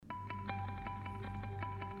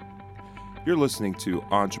You're listening to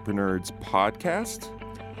Entrepreneurs Podcast.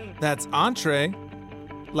 That's entree,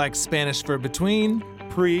 like Spanish for between.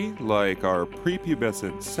 Pre, like our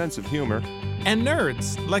prepubescent sense of humor. And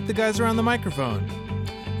nerds, like the guys around the microphone.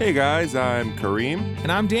 Hey guys, I'm Kareem.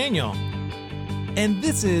 And I'm Daniel. And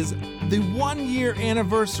this is the 1 year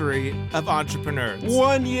anniversary of Entrepreneurs.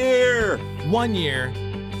 1 year! 1 year,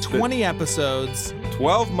 20 episodes.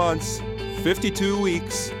 12 months, 52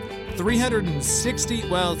 weeks. 360,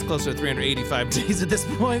 well, it's closer to 385 days at this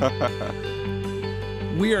point.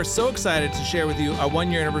 We are so excited to share with you our 1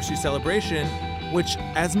 year anniversary celebration, which,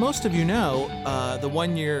 as most of you know, the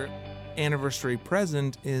 1 year anniversary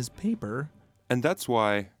present is paper. And that's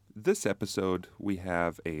why this episode we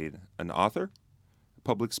have an author,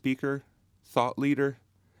 public speaker, thought leader,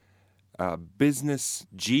 business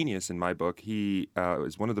genius in my book. He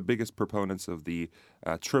is one of the biggest proponents of the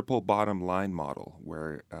triple bottom line model,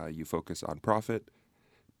 where you focus on profit,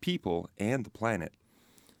 people, and the planet.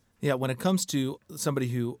 Yeah, when it comes to somebody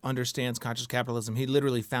who understands conscious capitalism, he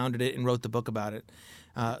literally founded it and wrote the book about it.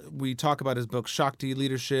 We talk about his book, Shakti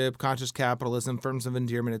Leadership, Conscious Capitalism, Firms of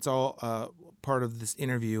Endearment. It's all part of this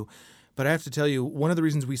interview. But I have to tell you, one of the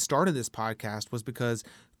reasons we started this podcast was because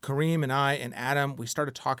Kareem and I and Adam, we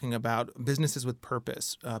started talking about businesses with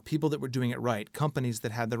purpose, people that were doing it right, companies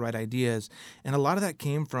that had the right ideas. And a lot of that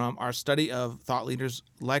came from our study of thought leaders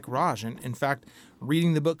like Raj. And in fact,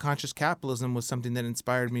 reading the book Conscious Capitalism was something that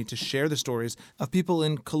inspired me to share the stories of people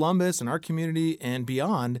in Columbus and our community and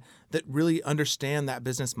beyond that really understand that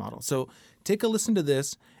business model. So take a listen to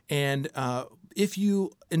this, and if you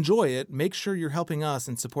enjoy it, make sure you're helping us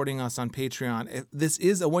and supporting us on Patreon. This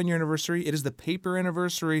is a 1 year anniversary. It is the paper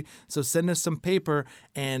anniversary. So send us some paper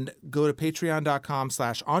and go to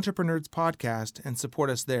patreon.com/entrepreneurspodcast and support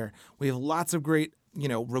us there. We have lots of great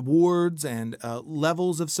rewards and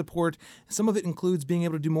levels of support. Some of it includes being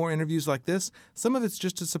able to do more interviews like this. Some of it's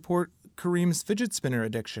just to support Kareem's fidget spinner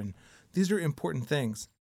addiction. These are important things.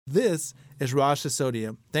 This is Raj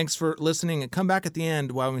Sisodia. Thanks for listening, and come back at the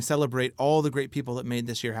end while we celebrate all the great people that made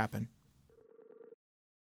this year happen.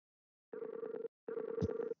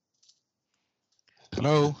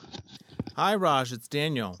 Hello. Hi, Raj. It's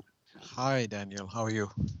Daniel. Hi, Daniel. How are you?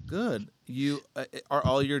 Good. You are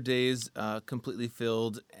all your days completely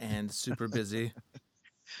filled and super busy?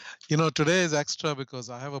 Today is extra because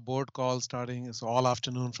I have a board call starting all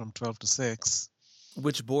afternoon from 12 to 6.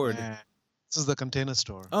 Which board? This is the Container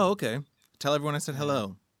Store. Oh, okay. Tell everyone I said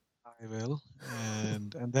hello. I will.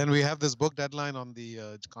 And then we have this book deadline on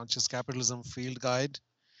the Conscious Capitalism Field Guide.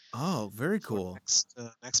 Oh, very cool.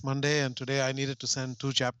 Next Monday. And today I needed to send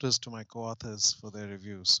 2 chapters to my co-authors for their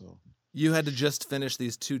review. So you had to just finish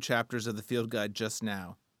these 2 chapters of the field guide just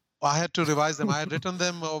now. I had to revise them. I had written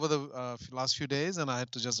them over the last few days, and I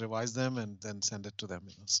had to just revise them and then send it to them.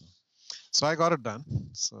 So I got it done.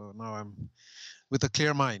 So now I'm with a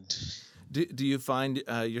clear mind. Do you find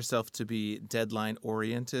yourself to be deadline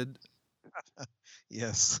oriented?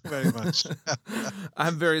 Yes, very much.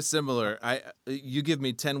 I'm very similar. You give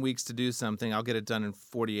me 10 weeks to do something, I'll get it done in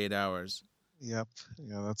 48 hours. Yep.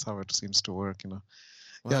 Yeah, that's how it seems to work, Wow.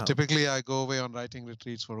 Yeah, typically I go away on writing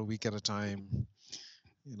retreats for a week at a time,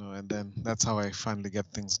 and then that's how I finally get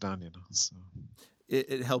things done, So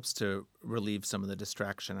It helps to relieve some of the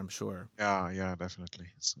distraction, I'm sure. Yeah,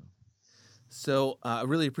 definitely. So I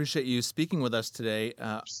really appreciate you speaking with us today.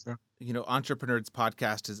 Sure. Entrepreneurs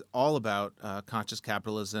Podcast is all about conscious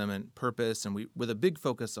capitalism and purpose, and with a big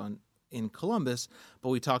focus in Columbus, but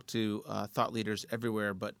we talk to thought leaders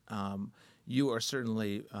everywhere. But you are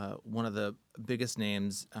certainly one of the biggest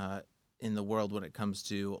names in the world when it comes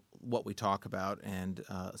to what we talk about, and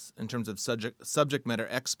in terms of subject matter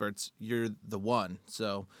experts, you're the one.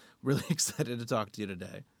 So really excited to talk to you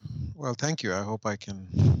today. Well, thank you. I hope I can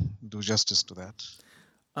do justice to that.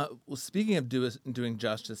 Well, speaking of doing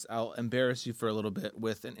justice, I'll embarrass you for a little bit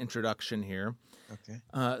with an introduction here. Okay.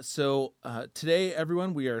 So today,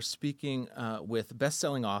 everyone, we are speaking with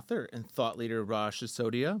best-selling author and thought leader Raj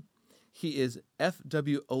Sisodia. He is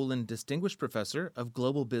F.W. Olin Distinguished Professor of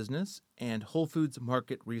Global Business and Whole Foods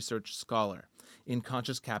Market Research Scholar in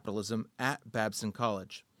Conscious Capitalism at Babson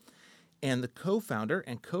College, and the co-founder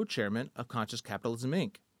and co-chairman of Conscious Capitalism,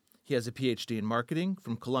 Inc. He has a PhD in marketing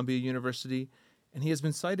from Columbia University, and he has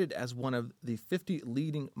been cited as one of the 50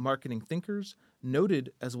 leading marketing thinkers,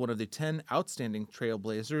 noted as one of the 10 outstanding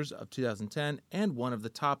trailblazers of 2010, and one of the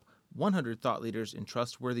top 100 thought leaders in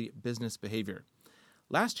trustworthy business behavior.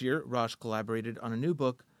 Last year, Raj collaborated on a new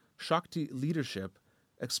book, Shakti Leadership,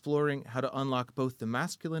 exploring how to unlock both the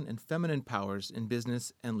masculine and feminine powers in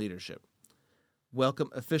business and leadership. Welcome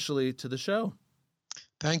officially to the show.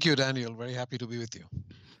 Thank you, Daniel. Very happy to be with you.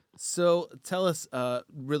 So tell us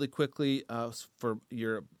really quickly for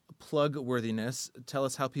your plug worthiness, tell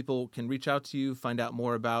us how people can reach out to you, find out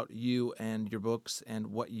more about you and your books and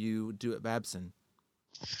what you do at Babson.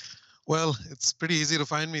 Well, it's pretty easy to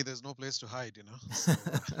find me. There's no place to hide, you know. So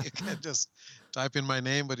you can just type in my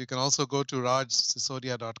name, but you can also go to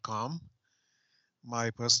rajsisodia.com,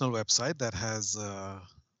 my personal website that has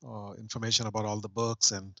information about all the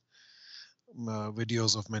books and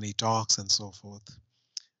videos of many talks and so forth.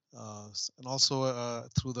 And also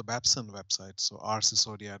through the Babson website, so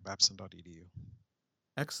rsisodia@babson.edu.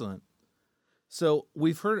 Excellent. So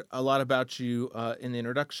we've heard a lot about you in the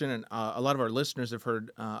introduction, and a lot of our listeners have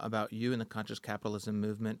heard about you and the conscious capitalism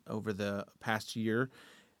movement over the past year.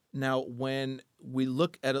 Now, when we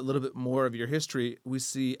look at a little bit more of your history, we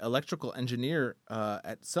see electrical engineer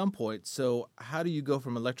at some point. So how do you go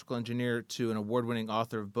from electrical engineer to an award-winning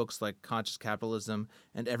author of books like Conscious Capitalism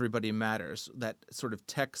and Everybody Matters, that sort of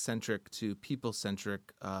tech-centric to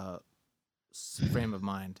people-centric frame of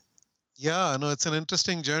mind? Yeah, no, it's an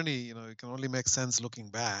interesting journey. You know, it can only make sense looking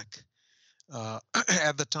back.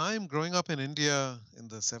 At the time, growing up in India in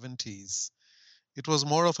the 70s, it was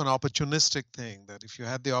more of an opportunistic thing that if you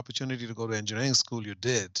had the opportunity to go to engineering school, you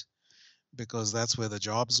did, because that's where the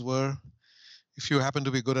jobs were. If you happened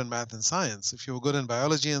to be good in math and science, if you were good in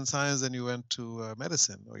biology and science, then you went to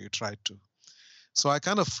medicine, or you tried to. So I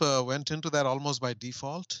kind of went into that almost by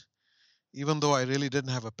default, even though I really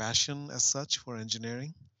didn't have a passion as such for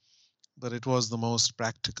engineering. But it was the most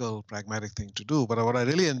practical, pragmatic thing to do. But what I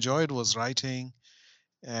really enjoyed was writing,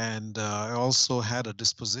 and I also had a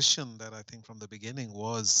disposition that I think from the beginning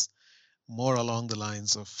was more along the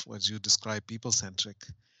lines of what you describe, people centric.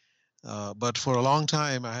 But for a long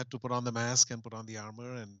time, I had to put on the mask and put on the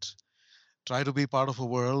armor and try to be part of a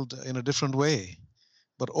world in a different way.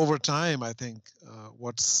 But over time, I think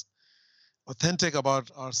what's authentic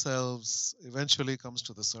about ourselves eventually comes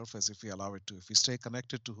to the surface if we allow it to. If we stay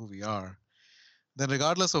connected to who we are, then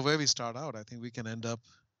regardless of where we start out, I think we can end up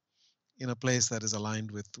in a place that is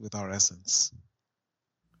aligned with our essence.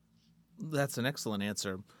 That's an excellent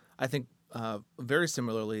answer. I think very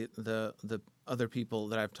similarly, the other people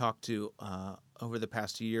that I've talked to over the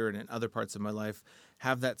past year and in other parts of my life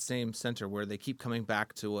have that same center where they keep coming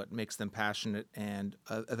back to what makes them passionate, and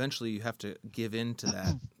eventually you have to give in to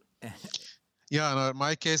that. Yeah, no, in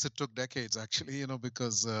my case, it took decades actually, you know,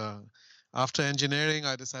 because after engineering,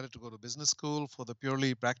 I decided to go to business school for the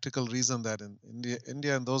purely practical reason that in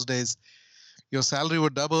India in those days, your salary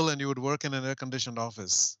would double and you would work in an air-conditioned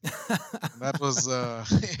office. And that was enough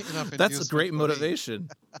That's a inducement great for me, motivation.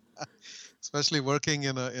 especially working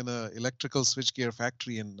in a electrical switchgear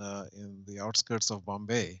factory in the outskirts of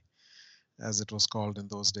Bombay, as it was called in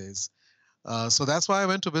those days. So that's why I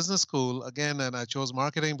went to business school again, and I chose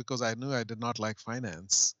marketing because I knew I did not like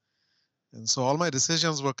finance. And so all my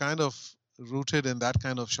decisions were kind of rooted in that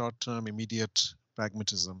kind of short-term, immediate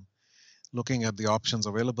pragmatism, looking at the options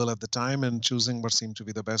available at the time and choosing what seemed to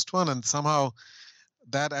be the best one. And somehow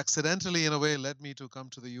that accidentally, in a way, led me to come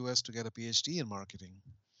to the US to get a PhD in marketing,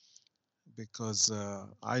 because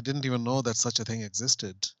I didn't even know that such a thing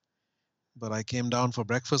existed. But I came down for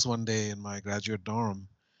breakfast one day in my graduate dorm.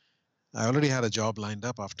 I already had a job lined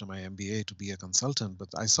up after my MBA to be a consultant, but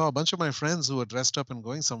I saw a bunch of my friends who were dressed up and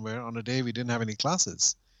going somewhere on a day we didn't have any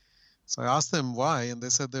classes. So I asked them why, and they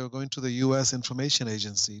said they were going to the US Information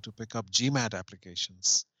Agency to pick up GMAT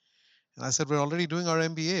applications. And I said, we're already doing our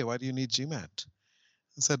MBA. Why do you need GMAT?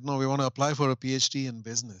 I said, no, we want to apply for a PhD in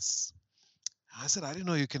business. I said, I didn't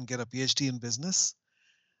know you can get a PhD in business.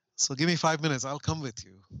 So give me 5 minutes, I'll come with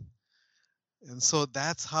you. And so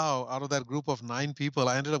that's how, out of that group of 9 people,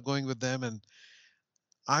 I ended up going with them. And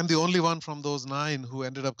I'm the only one from those 9 who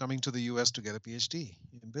ended up coming to the US to get a PhD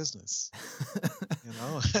in business. You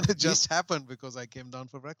know, and it just happened because I came down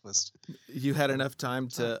for breakfast. You had enough time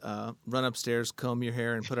to run upstairs, comb your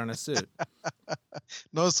hair, and put on a suit.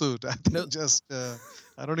 No suit. I think just,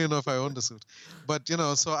 I don't even know if I owned a suit. But, you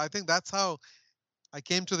know, so I think that's how I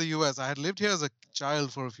came to the US. I had lived here as a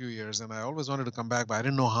child for a few years and I always wanted to come back, but I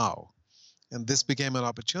didn't know how. And this became an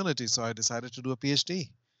opportunity. So I decided to do a PhD.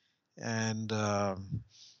 And,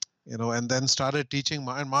 you know, and then started teaching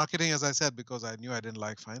marketing, as I said, because I knew I didn't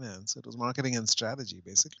like finance. It was marketing and strategy,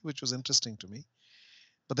 basically, which was interesting to me.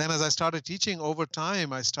 But then as I started teaching over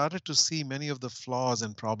time, I started to see many of the flaws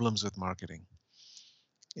and problems with marketing.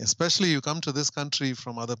 Especially you come to this country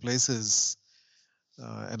from other places,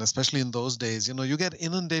 and especially in those days, you know, you get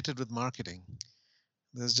inundated with marketing.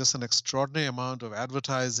 There's just an extraordinary amount of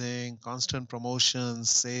advertising, constant promotions,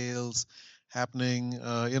 sales happening,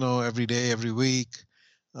 you know, every day, every week,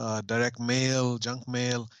 direct mail, junk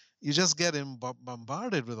mail. you just get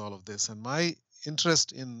bombarded with all of this. And my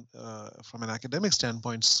interest in, from an academic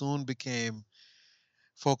standpoint, soon became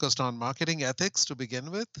focused on marketing ethics to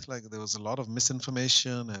begin with. Like there was a lot of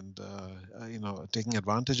misinformation and taking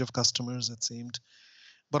advantage of customers, it seemed.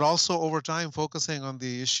 But also over time, focusing on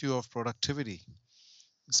the issue of productivity,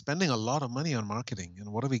 spending a lot of money on marketing,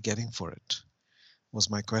 and what are we getting for it? Was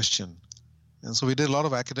my question. And so we did a lot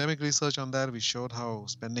of academic research on that. We showed how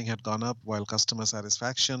spending had gone up while customer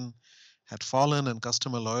satisfaction had fallen and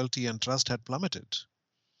customer loyalty and trust had plummeted.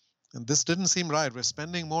 And this didn't seem right. We're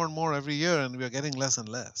spending more and more every year and we're getting less and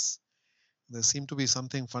less. There seemed to be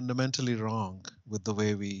something fundamentally wrong with the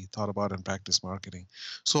way we thought about and practiced marketing.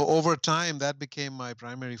 So over time, that became my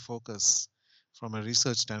primary focus from a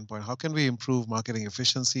research standpoint. How can we improve marketing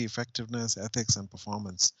efficiency, effectiveness, ethics, and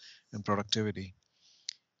performance and productivity?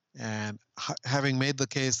 And having made the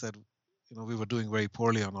case that we were doing very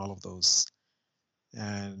poorly on all of those.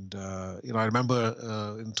 And I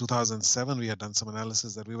remember in 2007 we had done some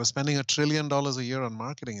analysis that we were spending $1 trillion a year on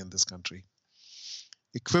marketing in this country,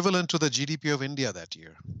 equivalent to the GDP of India that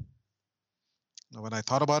year. Now, when I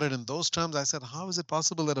thought about it in those terms, I said, how is it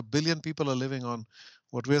possible that 1 billion people are living on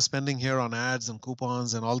what we're spending here on ads and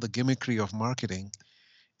coupons and all the gimmickry of marketing?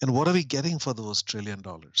 And what are we getting for those $1 trillion?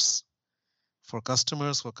 For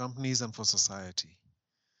customers, for companies, and for society.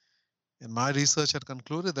 And my research had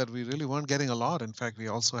concluded that we really weren't getting a lot. In fact, we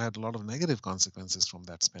also had a lot of negative consequences from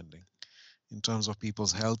that spending in terms of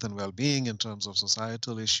people's health and well-being, in terms of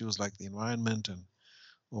societal issues like the environment and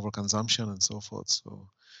overconsumption and so forth.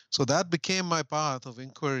 So that became my path of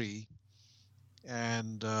inquiry.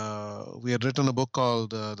 And we had written a book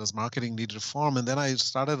called Does Marketing Need Reform? And then I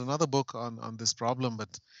started another book on this problem,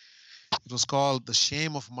 but it was called The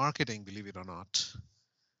Shame of Marketing, believe it or not.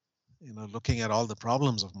 Looking at all the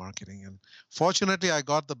problems of marketing. And fortunately, I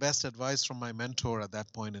got the best advice from my mentor at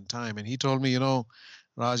that point in time. And he told me,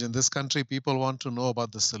 Raj, in this country, people want to know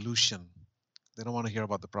about the solution. They don't want to hear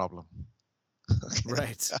about the problem. Okay.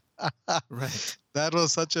 Right. Right. That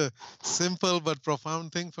was such a simple but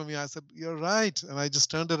profound thing for me. I said, you're right. And I just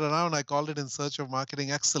turned it around. I called it In Search of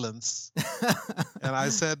Marketing Excellence. And I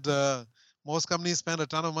said, most companies spend a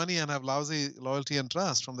ton of money and have lousy loyalty and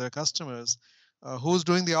trust from their customers. Who's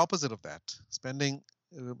doing the opposite of that? Spending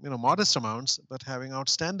modest amounts, but having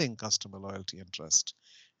outstanding customer loyalty and trust.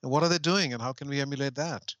 And what are they doing and how can we emulate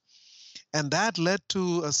that? And that led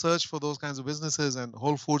to a search for those kinds of businesses, and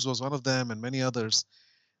Whole Foods was one of them, and many others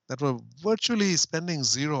that were virtually spending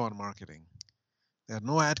zero on marketing. They had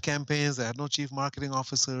no ad campaigns, they had no chief marketing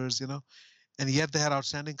officers, and yet they had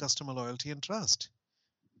outstanding customer loyalty and trust.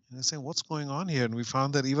 And they're saying, what's going on here? And we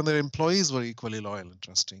found that even their employees were equally loyal and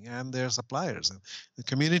trusting, and their suppliers, and the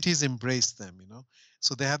communities embraced them,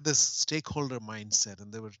 So they had this stakeholder mindset,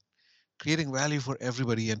 and they were creating value for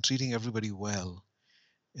everybody and treating everybody well.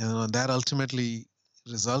 And that ultimately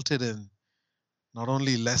resulted in not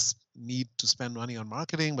only less need to spend money on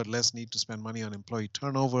marketing, but less need to spend money on employee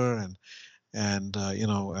turnover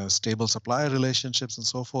and stable supplier relationships and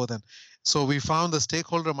so forth. And so we found the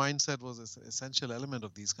stakeholder mindset was an essential element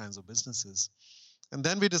of these kinds of businesses. And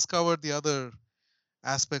then we discovered the other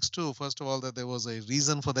aspects too. First of all, that there was a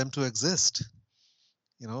reason for them to exist.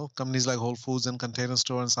 Companies like Whole Foods and Container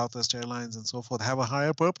Store and Southwest Airlines and so forth have a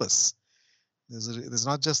higher purpose. They're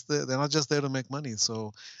not just there to make money.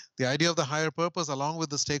 So the idea of the higher purpose, along with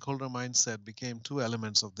the stakeholder mindset, became two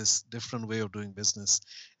elements of this different way of doing business.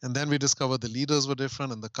 And then we discovered the leaders were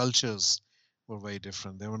different and the cultures were very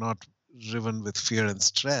different. They were not driven with fear and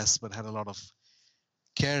stress, but had a lot of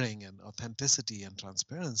caring and authenticity and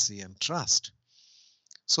transparency and trust.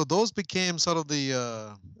 So those became sort of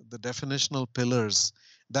the definitional pillars.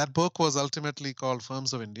 That book was ultimately called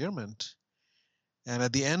Firms of Endearment. And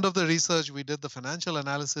at the end of the research, we did the financial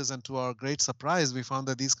analysis, and to our great surprise, we found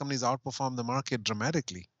that these companies outperformed the market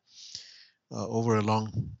dramatically over a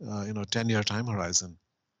long, 10-year time horizon.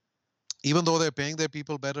 Even though they're paying their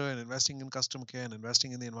people better and investing in customer care and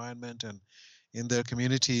investing in the environment and in their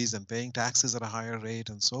communities and paying taxes at a higher rate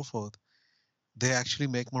and so forth, they actually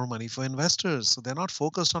make more money for investors. So they're not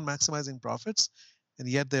focused on maximizing profits, and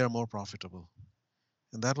yet they are more profitable.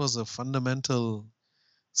 And that was a fundamental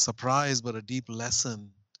surprise, but a deep lesson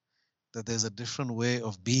that there's a different way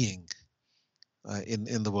of being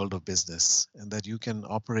in the world of business, and that you can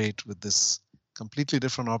operate with this completely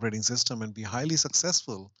different operating system and be highly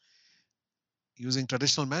successful using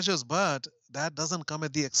traditional measures, but that doesn't come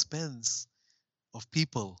at the expense of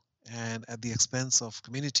people and at the expense of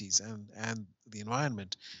communities and the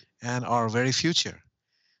environment and our very future.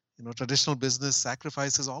 Traditional business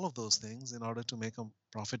sacrifices all of those things in order to make a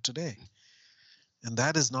profit today. And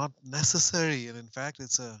that is not necessary. And in fact,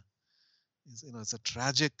 it's a It's a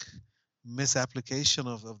tragic misapplication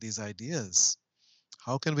of these ideas.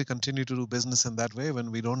 How can we continue to do business in that way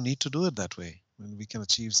when we don't need to do it that way, when we can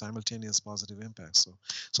achieve simultaneous positive impacts?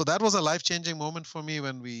 So that was a life-changing moment for me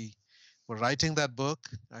when we were writing that book.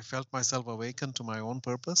 I felt myself awakened to my own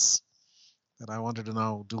purpose, that I wanted to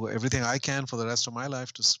now do everything I can for the rest of my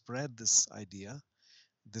life to spread this idea,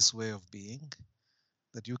 this way of being,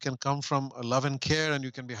 that you can come from a love and care and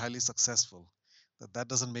you can be highly successful, that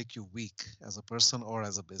doesn't make you weak as a person or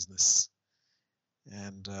as a business.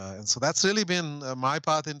 And so that's really been my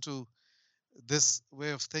path into this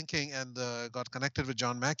way of thinking, and got connected with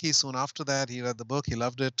John Mackey soon after that. He read the book, he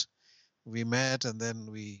loved it. We met, and then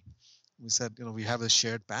we said, we have a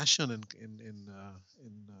shared passion in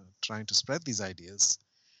trying to spread these ideas.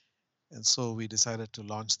 And so we decided to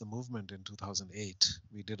launch the movement in 2008.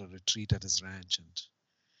 We did a retreat at his ranch and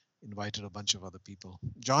invited a bunch of other people.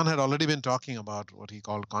 John had already been talking about what he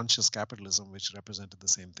called conscious capitalism, which represented the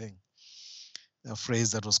same thing, a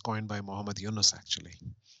phrase that was coined by Muhammad Yunus, actually,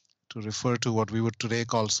 to refer to what we would today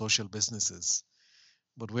call social businesses.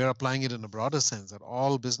 But we're applying it in a broader sense, that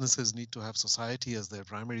all businesses need to have society as their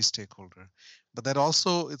primary stakeholder. But that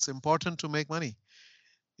also it's important to make money.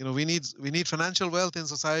 We need financial wealth in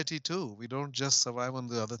society too. We don't just survive on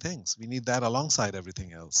the other things. We need that alongside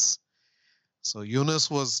everything else. So Yunus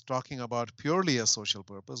was talking about purely a social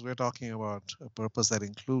purpose. We're talking about a purpose that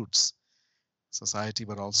includes society,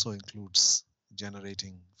 but also includes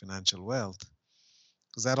generating financial wealth,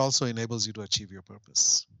 because that also enables you to achieve your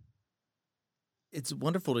purpose. It's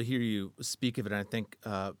wonderful to hear you speak of it. And I think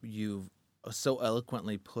you've so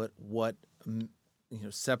eloquently put what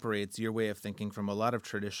separates your way of thinking from a lot of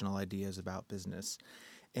traditional ideas about business.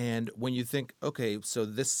 And when you think, okay, so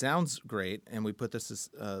this sounds great, and we put this as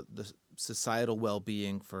the societal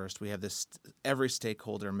well-being first. We have this every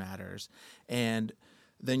stakeholder matters, and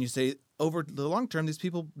then you say over the long term,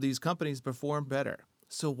 these companies perform better.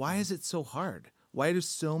 So why is it so hard? Why do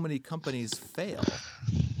so many companies fail?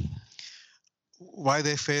 Why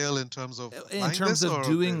they fail in terms of In applying terms this, of or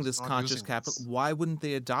they're doing this not conscious using capital, this? why wouldn't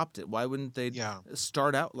they adopt it? Why wouldn't they Yeah.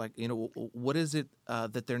 start out like, what is it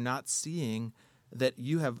that they're not seeing that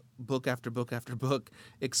you have book after book after book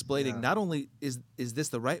explaining? Yeah. Not only is this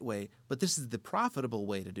the right way, but this is the profitable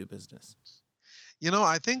way to do business.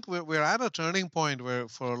 I think we're at a turning point where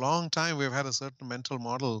for a long time we've had a certain mental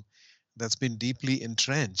model that's been deeply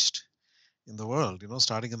entrenched in the world,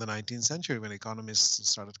 starting in the 19th century when economists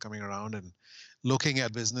started coming around and looking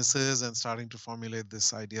at businesses and starting to formulate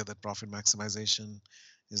this idea that profit maximization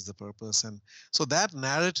is the purpose. And so that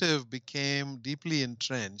narrative became deeply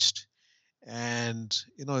entrenched. And,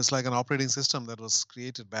 it's like an operating system that was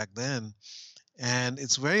created back then. And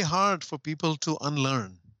it's very hard for people to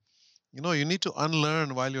unlearn. You need to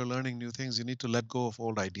unlearn while you're learning new things. You need to let go of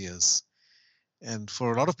old ideas. And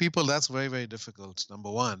for a lot of people, that's very, very difficult, number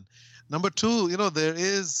one. Number two, there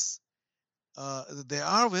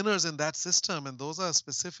are winners in that system, and those are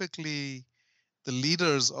specifically the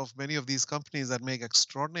leaders of many of these companies that make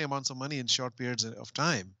extraordinary amounts of money in short periods of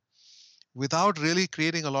time without really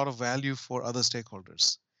creating a lot of value for other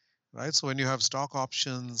stakeholders, right? So when you have stock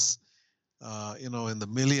options, in the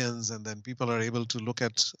millions, and then people are able to look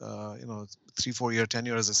at, 3, 4 year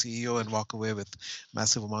tenure as a CEO and walk away with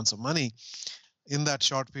massive amounts of money in that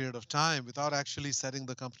short period of time without actually setting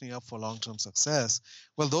the company up for long-term success.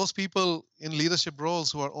 Well, those people in leadership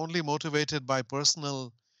roles who are only motivated by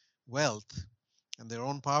personal wealth and their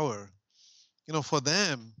own power, for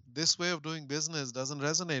them, this way of doing business doesn't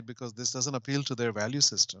resonate because this doesn't appeal to their value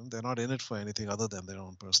system. They're not in it for anything other than their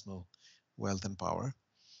own personal wealth and power,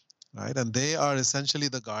 right? And they are essentially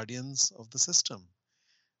the guardians of the system.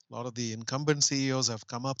 A lot of the incumbent CEOs have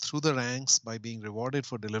come up through the ranks by being rewarded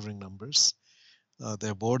for delivering numbers.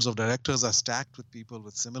 Their boards of directors are stacked with people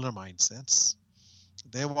with similar mindsets.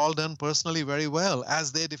 They've all done personally very well,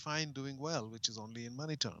 as they define doing well, which is only in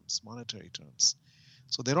money terms, monetary terms.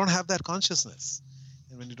 So they don't have that consciousness.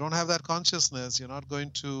 And when you don't have that consciousness, you're not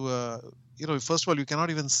going to, first of all, you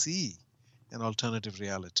cannot even see an alternative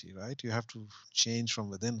reality, right? You have to change from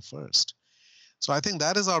within first. So I think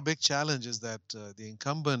that is our big challenge, is that the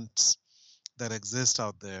incumbents that exist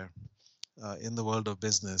out there in the world of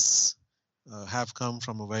business have come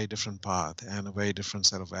from a very different path and a very different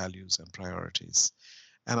set of values and priorities.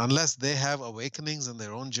 And unless they have awakenings in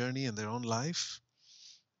their own journey, in their own life,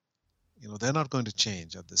 they're not going to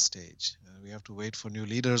change at this stage. We have to wait for new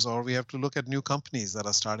leaders, or we have to look at new companies that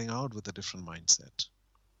are starting out with a different mindset.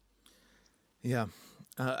 Yeah,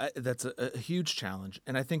 that's a huge challenge.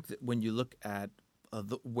 And I think that when you look at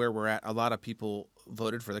where we're at, a lot of people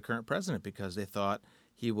voted for the current president because they thought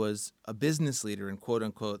he was a business leader, and quote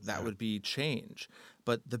unquote, that would be change.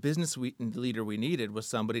 But the leader we needed was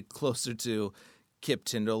somebody closer to Kip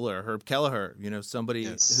Tindall or Herb Kelleher, somebody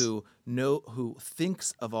Yes. who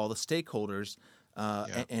thinks of all the stakeholders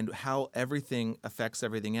Yeah. and how everything affects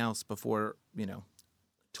everything else before,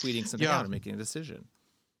 tweeting something Yeah. out and making a decision.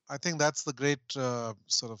 I think that's the great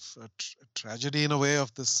sort of tragedy in a way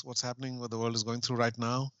of this, what's happening, what the world is going through right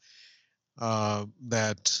now,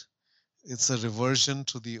 that it's a reversion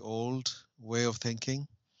to the old way of thinking.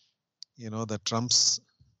 That Trump's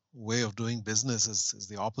way of doing business is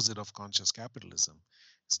the opposite of conscious capitalism.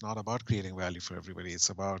 It's not about creating value for everybody. It's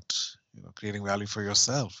about creating value for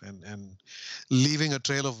yourself and leaving a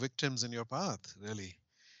trail of victims in your path. Really,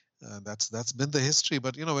 that's been the history.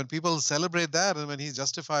 But when people celebrate that, and when he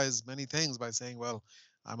justifies many things by saying, "Well,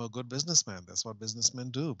 I'm a good businessman," that's what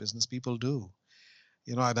businessmen do. Business people do.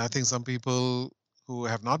 And I think some people who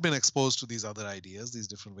have not been exposed to these other ideas, these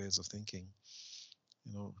different ways of thinking,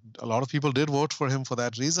 a lot of people did vote for him for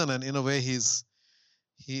that reason, and in a way he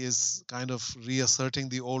is kind of reasserting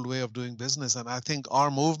the old way of doing business. And I think our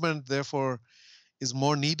movement therefore is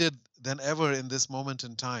more needed than ever in this moment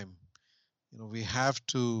in time. We have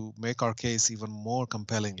to make our case even more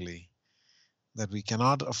compellingly that we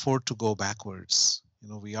cannot afford to go backwards.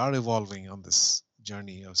 We are evolving on this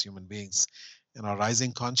journey as human beings, and our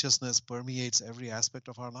rising consciousness permeates every aspect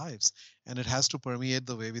of our lives. And it has to permeate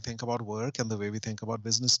the way we think about work and the way we think about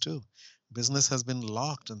business too. Business has been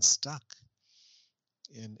locked and stuck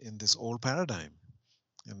in this old paradigm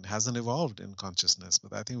and hasn't evolved in consciousness.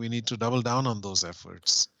 But I think we need to double down on those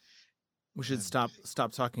efforts. We should And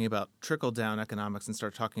stop talking about trickle down economics and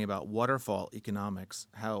start talking about waterfall economics.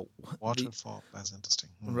 How waterfall, that's interesting.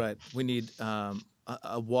 Right. We need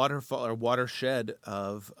a waterfall or watershed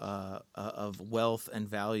of wealth and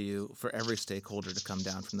value for every stakeholder to come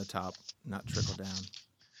down from the top, not trickle down.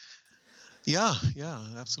 Yeah,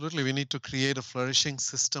 absolutely. We need to create a flourishing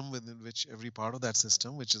system within which every part of that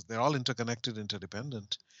system, they're all interconnected,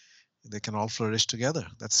 interdependent, they can all flourish together.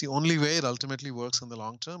 That's the only way it ultimately works in the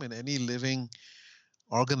long term. In any living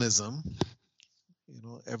organism,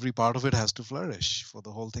 every part of it has to flourish for the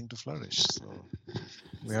whole thing to flourish. So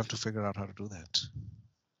we have to figure out how to do that.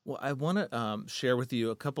 Well, I want to share with you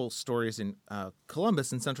a couple stories in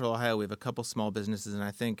Columbus in Central Ohio. We have a couple small businesses, and I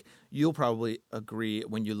think you'll probably agree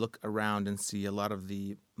when you look around and see a lot of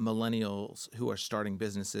the millennials who are starting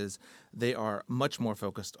businesses. They are much more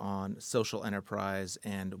focused on social enterprise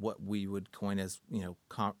and what we would coin as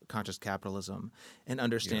conscious capitalism and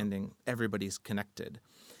understanding everybody's connected.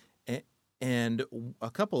 And a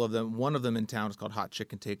couple of them, one of them in town is called Hot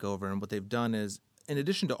Chicken Takeover, and what they've done is, in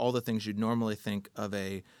addition to all the things you'd normally think of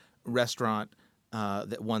a restaurant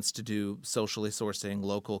that wants to do socially sourcing,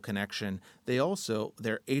 local connection, they also,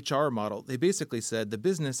 their HR model, they basically said the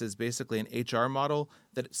business is basically an HR model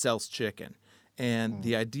that sells chicken. And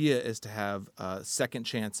the idea is to have second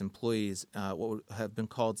chance employees, what would have been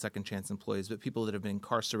called second chance employees, but people that have been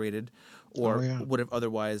incarcerated or would have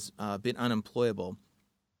otherwise been unemployable.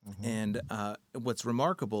 And what's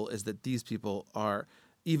remarkable is that these people are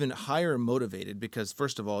even higher motivated because,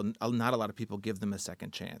 first of all, not a lot of people give them a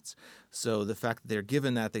second chance. So the fact that they're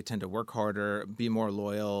given that, they tend to work harder, be more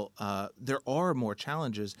loyal. There are more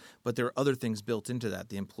challenges, but there are other things built into that.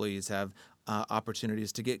 The employees have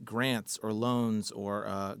opportunities to get grants or loans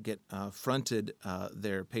or get fronted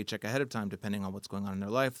their paycheck ahead of time, depending on what's going on in their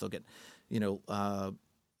life. They'll get,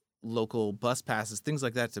 local bus passes, things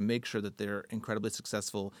like that, to make sure that they're incredibly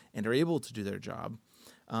successful and are able to do their job.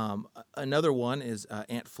 Another one is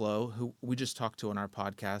Aunt Flo, who we just talked to on our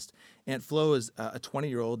podcast. Aunt Flo is a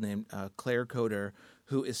 20-year-old named Claire Coder,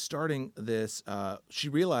 who is starting this. She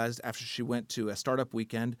realized after she went to a startup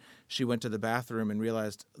weekend, she went to the bathroom and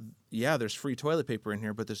realized, there's free toilet paper in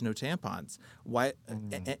here, but there's no tampons. Why?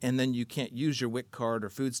 And then you can't use your WIC card or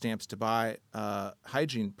food stamps to buy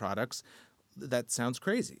hygiene products. That sounds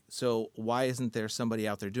crazy. So why isn't there somebody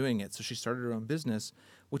out there doing it? So she started her own business,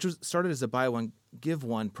 which was started as a buy one, give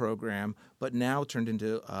one program, but now turned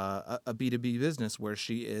into a B2B business where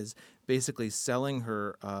she is basically selling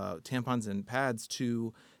her tampons and pads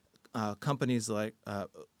to companies like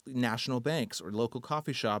national banks or local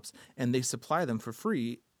coffee shops, and they supply them for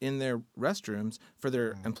free in their restrooms for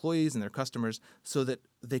their employees and their customers so that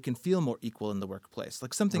they can feel more equal in the workplace.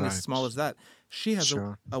 Like something as small as that. She has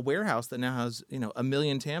a warehouse that now has, 1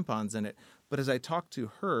 million tampons in it. But as I talked to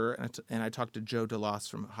her and I talked to Joe DeLoss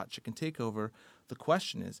from Hot Chicken Takeover, the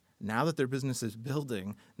question is, now that their business is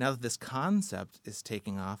building, now that this concept is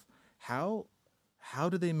taking off, how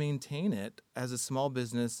do they maintain it as a small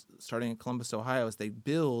business starting in Columbus, Ohio, as they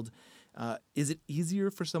build Is it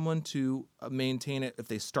easier for someone to maintain it if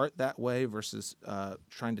they start that way versus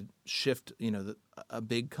trying to shift, a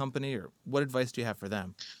big company? Or what advice do you have for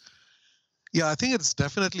them? Yeah, I think it's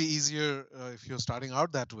definitely easier if you're starting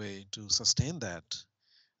out that way to sustain that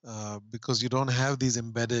because you don't have these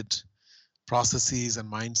embedded processes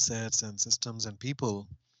and mindsets and systems and people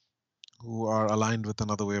who are aligned with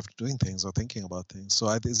another way of doing things or thinking about things. So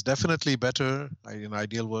it's definitely better in an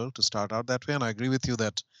ideal world to start out that way. And I agree with you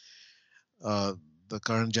that uh, the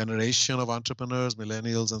current generation of entrepreneurs,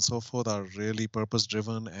 millennials, and so forth, are really purpose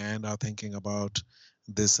driven and are thinking about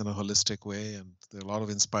this in a holistic way. And there are a lot of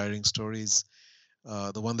inspiring stories.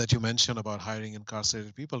 The one that you mentioned about hiring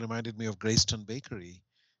incarcerated people reminded me of Greyston Bakery,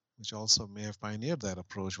 which also may have pioneered that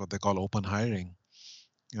approach, what they call open hiring.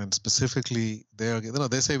 And specifically, they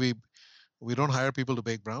say we don't hire people to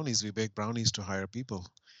bake brownies, we bake brownies to hire people.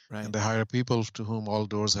 And Right. they hire people to whom all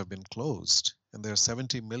doors have been closed. And there are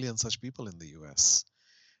 70 million such people in the US,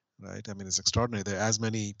 right? I mean, it's extraordinary. There are as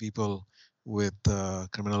many people with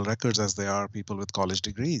criminal records as there are people with college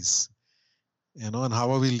degrees. And how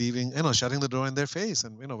are we leaving, shutting the door in their face?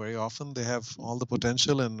 And, very often they have all the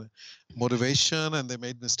potential and motivation and they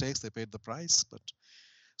made mistakes, they paid the price. But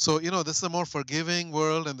so, this is a more forgiving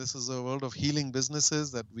world and this is a world of healing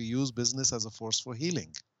businesses that we use business as a force for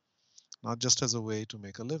healing, not just as a way to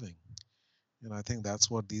make a living. And I think that's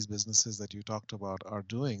what these businesses that you talked about are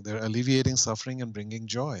doing. They're alleviating suffering and bringing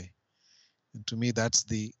joy. And to me, that's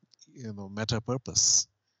the meta purpose.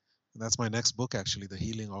 And that's my next book, actually, The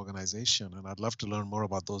Healing Organization. And I'd love to learn more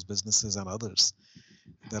about those businesses and others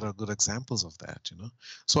that are good examples of that.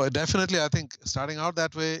 So I think starting out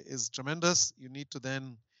that way is tremendous. You need to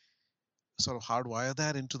then sort of hardwire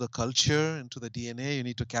that into the culture, into the DNA. You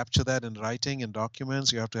need to capture that in writing, in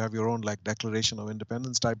documents. You have to have your own like Declaration of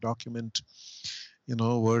Independence type document,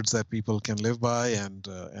 words that people can live by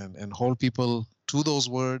and hold people to those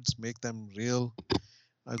words, make them real.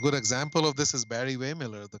 A good example of this is Barry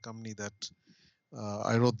Waymiller, the company that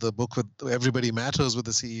I wrote the book with, Everybody Matters, with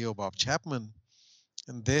the CEO Bob Chapman,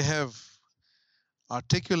 and they have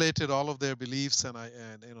articulated all of their beliefs and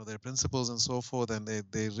their principles and so forth, and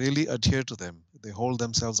they really adhere to them. They hold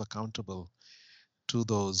themselves accountable to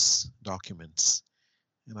those documents.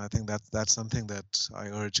 And I think that's something that I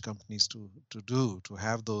urge companies to do, to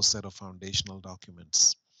have those set of foundational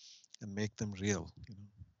documents and make them real.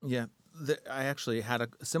 Yeah, I actually had a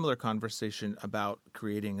similar conversation about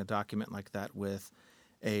creating a document like that with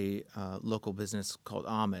a local business called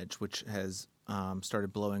Homage, which has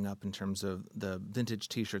started blowing up in terms of the vintage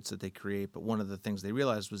T-shirts that they create. But one of the things they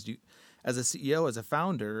realized was, as a CEO, as a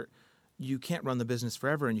founder, you can't run the business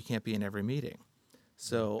forever, and you can't be in every meeting.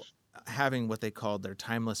 So having what they called their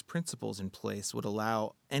timeless principles in place would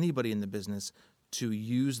allow anybody in the business to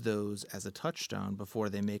use those as a touchstone before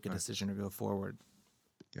they make a decision to go forward.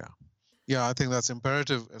 Yeah. Yeah, I think that's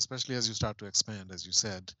imperative, especially as you start to expand, as you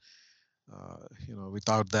said.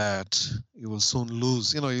 Without that, you will soon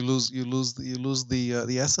lose. You lose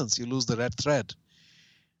the essence. You lose the red thread,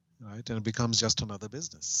 right? And it becomes just another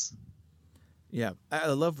business. Yeah, I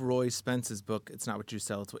love Roy Spence's book. It's not what you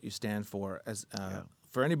sell; it's what you stand for.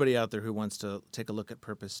 For anybody out there who wants to take a look at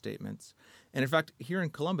purpose statements, and in fact, here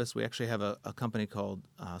in Columbus, we actually have a company called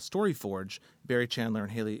StoryForge. Barry Chandler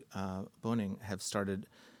and Haley Boning have started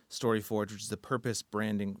StoryForge, which is a purpose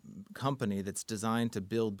branding company that's designed to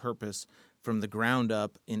build purpose from the ground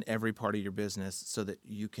up in every part of your business, so that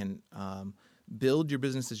you can build your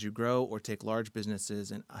business as you grow, or take large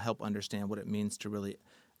businesses and help understand what it means to really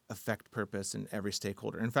affect purpose in every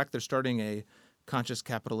stakeholder. In fact, they're starting a conscious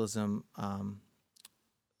capitalism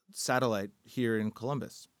satellite here in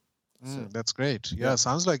Columbus. That's great. Yeah,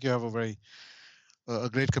 sounds like you have a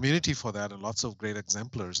great community for that and lots of great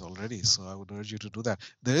exemplars already. So I would urge you to do that.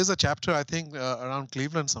 There is a chapter, I think, around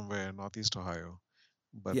Cleveland somewhere in Northeast Ohio,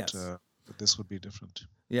 but Yes. this would be different.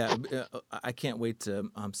 Yeah, I can't wait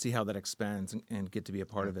to see how that expands and get to be a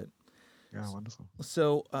part of it. Yeah, wonderful.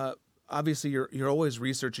 So obviously, you're always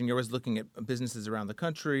researching. You're always looking at businesses around the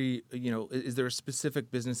country. Is there a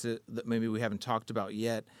specific business that maybe we haven't talked about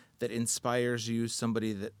yet that inspires you?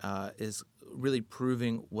 Somebody that is really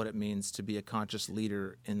proving what it means to be a conscious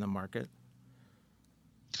leader in the market?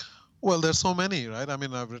 Well, there's so many, right? I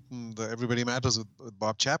mean, I've written the Everybody Matters with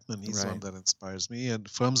Bob Chapman. He's one that inspires me. And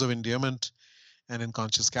Firms of Endearment and in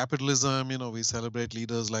Conscious Capitalism, we celebrate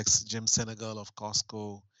leaders like Jim Senegal of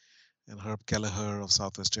Costco and Herb Kelleher of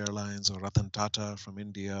Southwest Airlines, or Ratan Tata from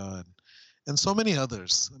India, and so many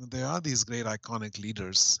others. I mean, there are these great iconic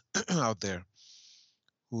leaders out there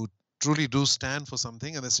who truly do stand for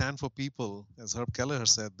something, and they stand for people. As Herb Kelleher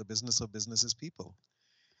said, the business of business is people.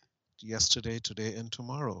 yesterday, today, and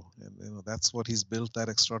tomorrow. And that's what he's built that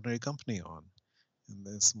extraordinary company on. And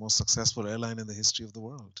it's the most successful airline in the history of the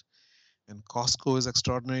world. And Costco is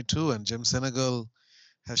extraordinary too. And Jim Sinegal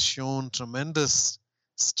has shown tremendous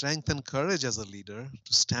strength and courage as a leader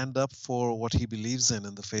to stand up for what he believes in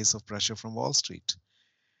the face of pressure from Wall Street,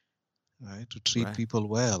 right? To treat Right. people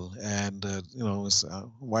well. And,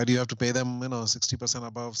 why do you have to pay them, 60%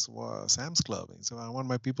 above Sam's Club? And so I want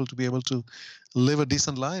my people to be able to live a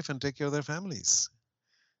decent life and take care of their families.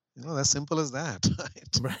 As simple as that,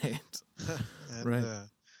 right? Right. And,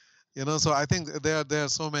 Right. so I think there are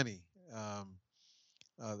so many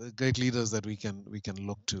the great leaders that we can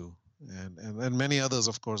look to, and many others,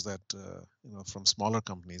 of course, that from smaller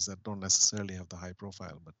companies that don't necessarily have the high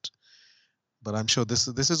profile, but I'm sure this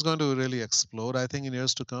is going to really explode. I think in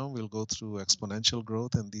years to come, we'll go through exponential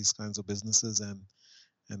growth in these kinds of businesses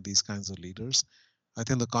and these kinds of leaders. I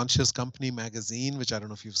think the Conscious Company magazine, which I don't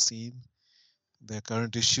know if you've seen, their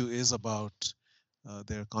current issue is about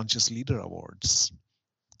their Conscious Leader Awards,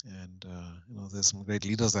 and there's some great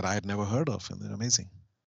leaders that I had never heard of, and they're amazing.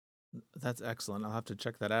 That's excellent. I'll have to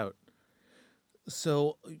check that out.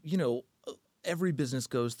 So, every business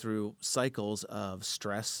goes through cycles of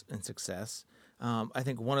stress and success. I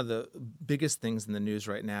think one of the biggest things in the news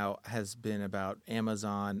right now has been about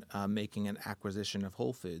Amazon making an acquisition of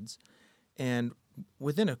Whole Foods. And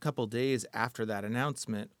within a couple days after that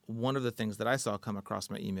announcement, one of the things that I saw come across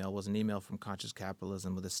my email was an email from Conscious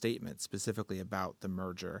Capitalism with a statement specifically about the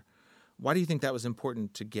merger. Why do you think that was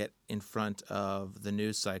important to get in front of the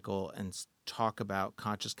news cycle and talk about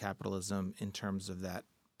conscious capitalism in terms of that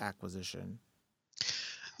acquisition?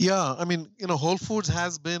 Yeah, I mean, Whole Foods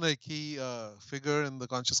has been a key figure in the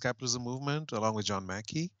conscious capitalism movement, along with John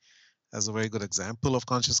Mackey, as a very good example of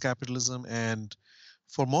conscious capitalism. And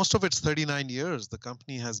for most of its 39 years, the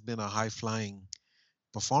company has been a high-flying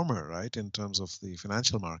performer, right, in terms of the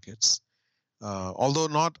financial markets. Although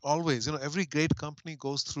not always, every great company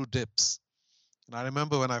goes through dips. And I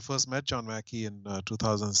remember when I first met John Mackey in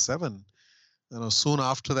 2007. Soon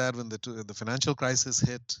after that, when the financial crisis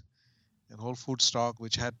hit, and Whole Food stock,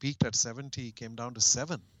 which had peaked at 70, came down to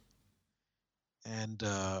 7. And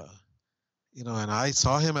and I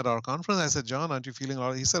saw him at our conference. I said, John, aren't you feeling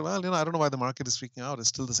all right? He said, well, I don't know why the market is freaking out. It's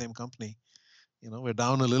still the same company. We're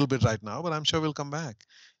down a little bit right now, but I'm sure we'll come back.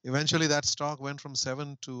 Eventually, that stock went from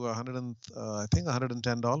 7 to 100 and I think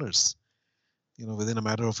 $110. Within a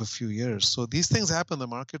matter of a few years. So these things happen. The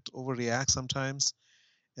market overreacts sometimes,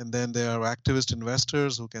 and then there are activist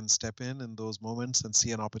investors who can step in those moments and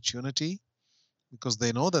see an opportunity, because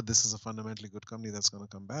they know that this is a fundamentally good company that's going to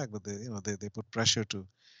come back, but they put pressure to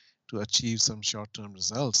achieve some short-term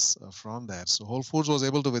results from that. So Whole Foods was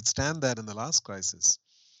able to withstand that in the last crisis,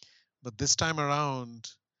 but this time around,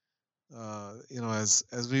 as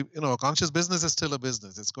we, a conscious business is still a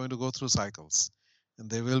business. It's going to go through cycles, and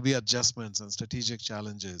there will be adjustments and strategic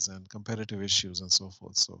challenges and competitive issues and so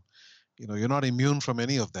forth. So, you're not immune from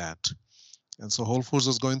any of that. And so Whole Foods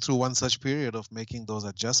was going through one such period of making those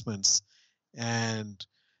adjustments. And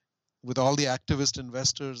with all the activist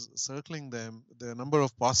investors circling them, there are a number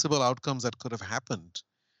of possible outcomes that could have happened.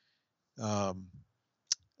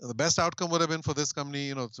 The best outcome would have been for this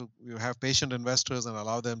company, to have patient investors and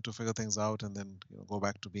allow them to figure things out, and then go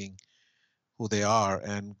back to being who they are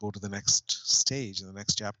and go to the next stage, the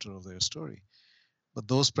next chapter of their story. But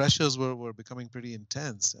those pressures were becoming pretty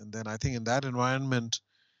intense. And then I think in that environment,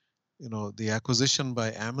 the acquisition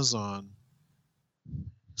by Amazon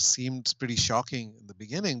seemed pretty shocking in the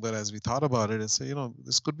beginning, but as we thought about it, it's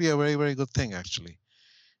this could be a very, very good thing, actually.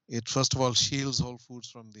 It first of all shields Whole Foods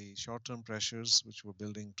from the short-term pressures, which were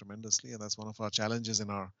building tremendously, and that's one of our challenges in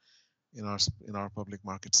our public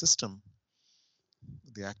market system.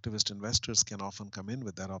 The activist investors can often come in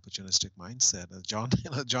with that opportunistic mindset.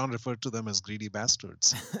 John referred to them as greedy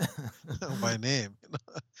bastards by name,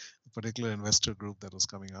 a particular investor group that was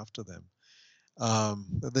coming after them.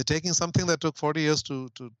 They're taking something that took 40 years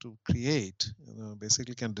to create,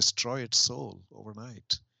 basically can destroy its soul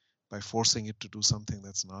overnight by forcing it to do something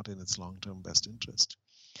that's not in its long-term best interest.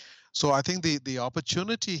 So I think the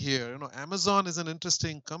opportunity here, Amazon is an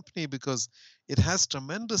interesting company because it has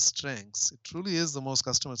tremendous strengths. It truly is the most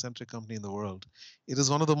customer-centric company in the world. It is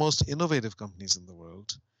one of the most innovative companies in the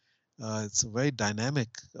world. It's a very dynamic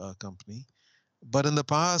company. But in the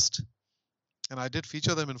past, and I did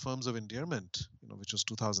feature them in Firms of Endearment, which was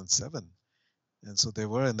 2007. And so they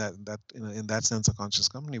were in that sense a conscious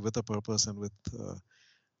company with a purpose and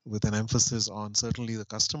with an emphasis on certainly the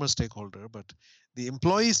customer stakeholder, but the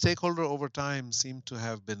employee stakeholder over time seemed to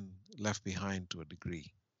have been left behind to a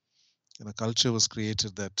degree. And a culture was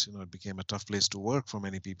created that it became a tough place to work for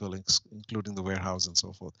many people, including the warehouse and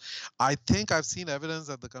so forth. I think I've seen evidence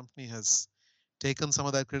that the company has taken some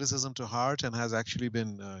of that criticism to heart and has actually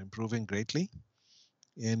been improving greatly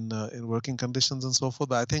in working conditions and so forth.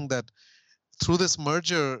 But I think that through this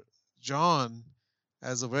merger, John,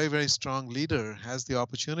 as a very, very strong leader, has the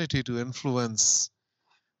opportunity to influence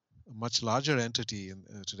a much larger entity in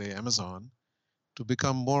today, Amazon, to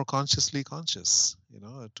become more consciously conscious,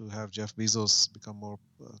 to have Jeff Bezos become more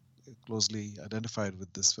closely identified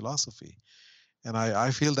with this philosophy. And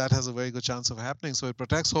I feel that has a very good chance of happening. So it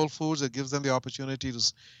protects Whole Foods. It gives them the opportunity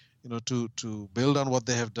to, to build on what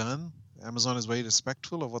they have done. Amazon is very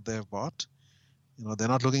respectful of what they have bought. They're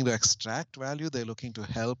not looking to extract value. They're looking to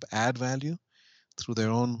help add value through their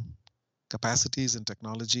own capacities in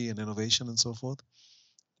technology and innovation and so forth.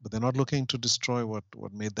 But they're not looking to destroy what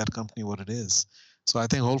made that company what it is. So I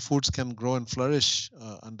think Whole Foods can grow and flourish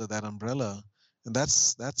under that umbrella, and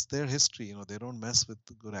that's their history. They don't mess with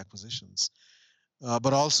good acquisitions.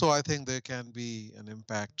 But also, I think there can be an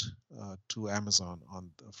impact to Amazon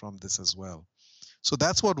from this as well. So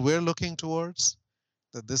that's what we're looking towards.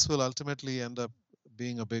 That this will ultimately end up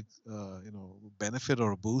being a big, benefit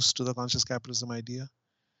or a boost to the conscious capitalism idea.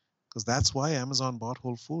 Because that's why Amazon bought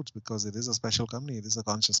Whole Foods, because it is a special company. It is a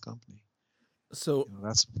conscious company. So,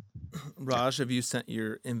 That's yeah. Raj, have you sent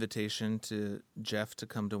your invitation to Jeff to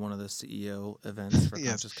come to one of the CEO events for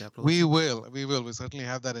Yes, Conscious we Capitalism? will. We will. We certainly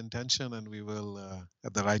have that intention, and we will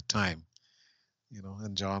at the right time.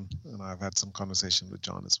 And John and I've had some conversation with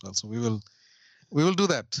John as well. So we will do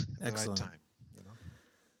that at the right Excellent. time. You know.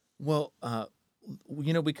 Well,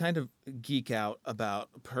 we kind of geek out about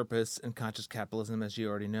purpose and conscious capitalism, as you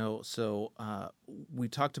already know. So we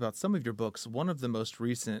talked about some of your books. One of the most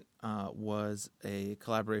recent was a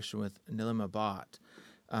collaboration with Nilima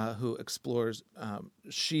Bhatt, who explores,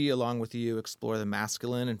 she, along with you, explore the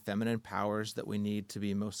masculine and feminine powers that we need to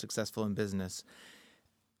be most successful in business.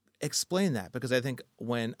 Explain that, because I think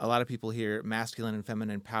when a lot of people hear masculine and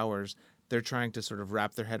feminine powers, they're trying to sort of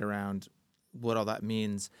wrap their head around what all that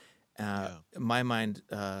means. Yeah. My mind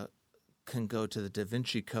can go to the Da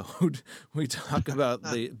Vinci Code. We talk about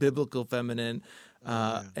the biblical feminine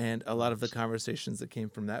Yeah. and a lot of the conversations that came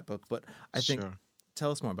from that book. But I think, Sure.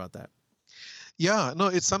 tell us more about that. Yeah. No,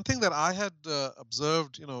 it's something that I had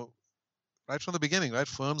observed. Right from the beginning. Right,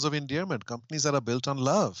 firms of endearment, companies that are built on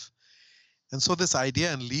love. And so this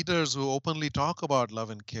idea, and leaders who openly talk about love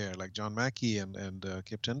and care, like John Mackey and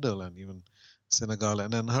Kip Tindall and even Senegal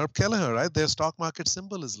and then Herb Kelleher, right? Their stock market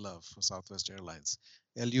symbol is love for Southwest Airlines,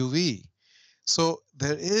 LUV. So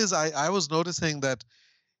there is, I was noticing that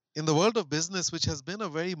in the world of business, which has been a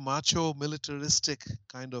very macho, militaristic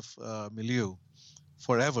kind of milieu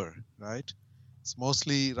forever, right? It's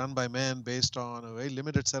mostly run by men based on a very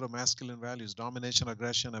limited set of masculine values: domination,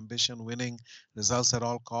 aggression, ambition, winning, results at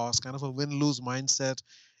all costs, kind of a win lose mindset.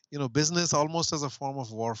 Business almost as a form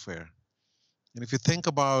of warfare. And if you think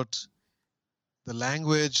about the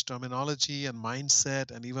language, terminology, and mindset,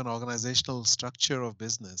 and even organizational structure of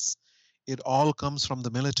business, it all comes from the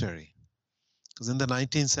military. Because in the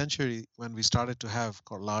 19th century, when we started to have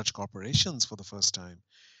large corporations for the first time,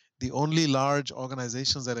 the only large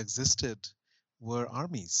organizations that existed were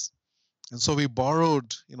armies. And so we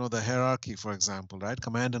borrowed, the hierarchy, for example, right?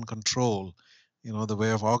 Command and control, the way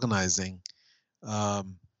of organizing,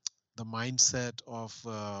 um, the mindset of,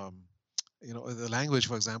 the language,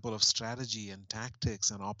 for example, of strategy and tactics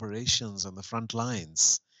and operations and the front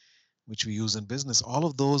lines, which we use in business. All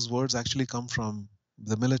of those words actually come from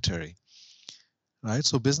the military, right?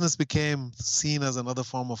 So business became seen as another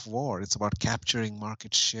form of war. It's about capturing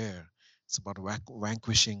market share. It's about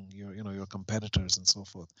vanquishing your competitors and so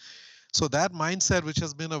forth. So that mindset, which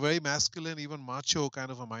has been a very masculine, even macho kind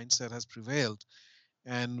of a mindset, has prevailed.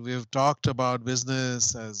 And we've talked about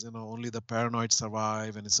business as only the paranoid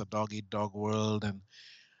survive, and it's a dog eat dog world, and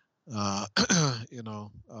uh,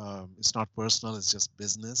 it's not personal; it's just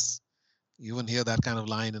business. You even hear that kind of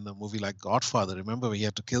line in a movie like Godfather. Remember, where he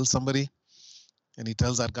had to kill somebody, and he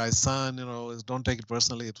tells that guy's son, don't take it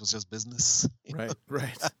personally; it was just business. Right,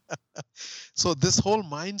 right. So this whole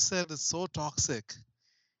mindset is so toxic,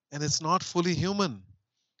 and it's not fully human,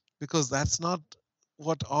 because that's not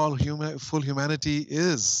what all full humanity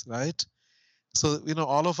is, right? So,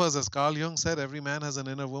 all of us, as Carl Jung said, every man has an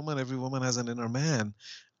inner woman, every woman has an inner man.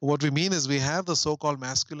 What we mean is we have the so-called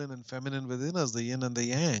masculine and feminine within us, the yin and the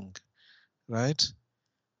yang, right?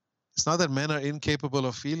 It's not that men are incapable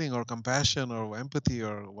of feeling or compassion or empathy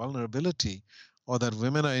or vulnerability, or that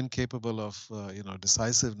women are incapable of,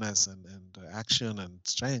 decisiveness and action and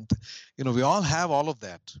strength. We all have all of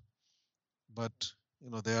that, but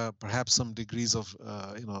There are perhaps some degrees of,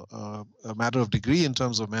 a matter of degree in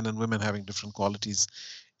terms of men and women having different qualities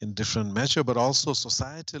in different measure, but also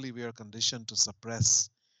societally we are conditioned to suppress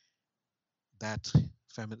that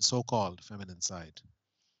so-called feminine side,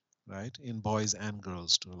 right, in boys and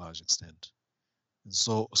girls to a large extent. And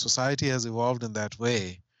so society has evolved in that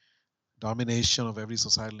way, domination of every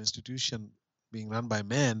societal institution being run by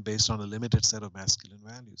men based on a limited set of masculine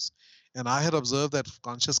values. And I had observed that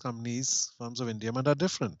conscious companies, firms of endearment, are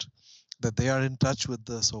different, that they are in touch with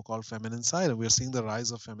the so called feminine side. And we're seeing the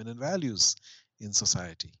rise of feminine values in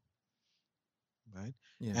society, right?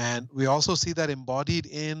 Yeah. And we also see that embodied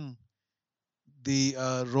in the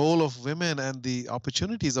role of women and the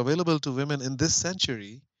opportunities available to women in this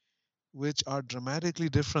century, which are dramatically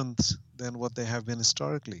different than what they have been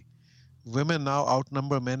historically. Women now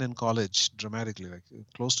outnumber men in college dramatically, like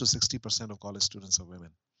close to 60% of college students are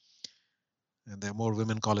women. And there are more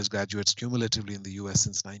women college graduates cumulatively in the US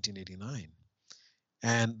since 1989.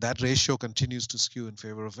 And that ratio continues to skew in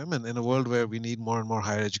favor of women. In a world where we need more and more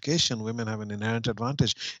higher education, women have an inherent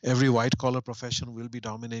advantage. Every white collar profession will be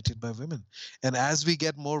dominated by women. And as we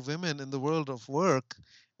get more women in the world of work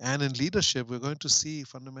and in leadership, we're going to see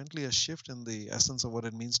fundamentally a shift in the essence of what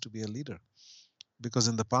it means to be a leader. Because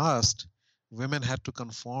in the past, women had to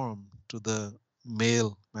conform to the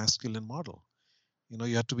male masculine model.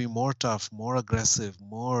 You had to be more tough, more aggressive,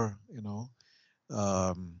 more,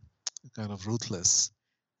 um, kind of ruthless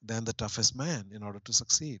than the toughest man in order to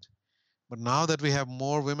succeed. But now that we have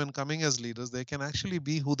more women coming as leaders, they can actually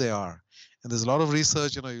be who they are. And there's a lot of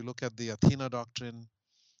research. You look at the Athena doctrine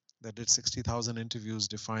that did 60,000 interviews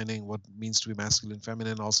defining what it means to be masculine,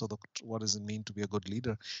 feminine, also what does it mean to be a good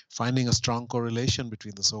leader, finding a strong correlation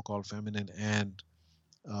between the so-called feminine and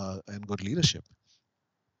good leadership,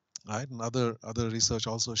 right? And other research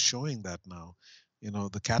also showing that now.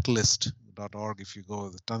 The catalyst.org, if you go,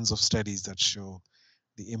 the tons of studies that show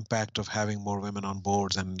the impact of having more women on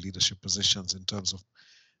boards and in leadership positions in terms of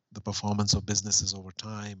the performance of businesses over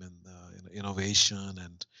time and innovation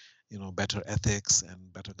and better ethics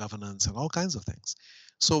and better governance and all kinds of things.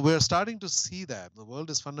 So we're starting to see that the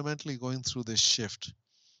world is fundamentally going through this shift.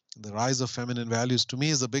 The rise of feminine values, to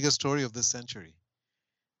me, is the biggest story of this century.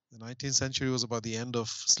 The 19th century was about the end of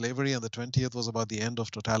slavery, and the 20th was about the end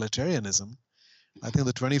of totalitarianism. I think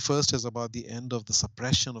the 21st is about the end of the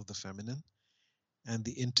suppression of the feminine and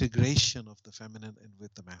the integration of the feminine and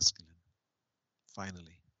with the masculine,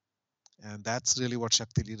 finally. And that's really what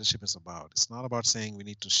Shakti leadership is about. It's not about saying we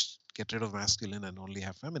need to get rid of masculine and only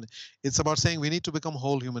have feminine. It's about saying we need to become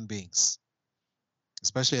whole human beings,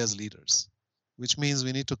 especially as leaders, which means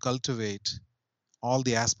we need to cultivate all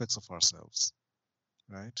the aspects of ourselves,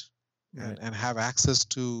 right? Right. And have access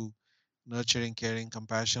to nurturing, caring,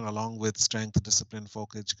 compassion, along with strength, discipline,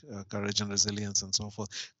 focus, courage, and resilience, and so forth.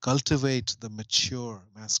 Cultivate the mature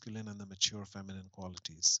masculine and the mature feminine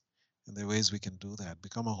qualities. And there are ways we can do that,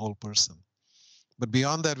 become a whole person. But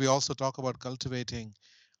beyond that, we also talk about cultivating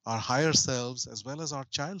our higher selves as well as our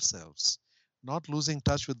child selves, not losing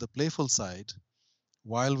touch with the playful side,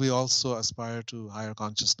 while we also aspire to higher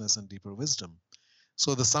consciousness and deeper wisdom.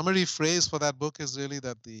 So the summary phrase for that book is really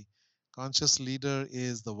that the conscious leader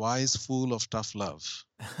is the wise fool of tough love.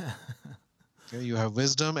 Okay, you have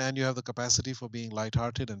wisdom and you have the capacity for being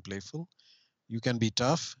lighthearted and playful. You can be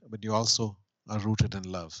tough, but you also are rooted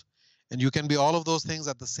in love. And you can be all of those things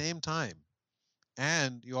at the same time.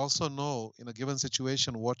 And you also know in a given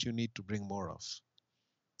situation what you need to bring more of.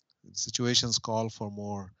 Situations call for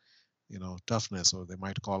more, toughness, or they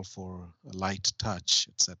might call for a light touch,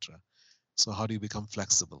 etc. So how do you become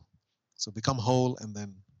flexible? So become whole and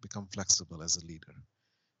then become flexible as a leader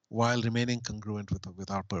while remaining congruent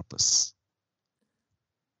with our purpose.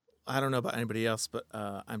 I don't know about anybody else, but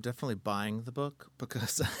I'm definitely buying the book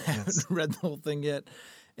because I haven't Yes. read the whole thing yet.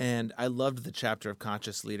 And I loved the chapter of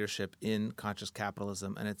conscious leadership in Conscious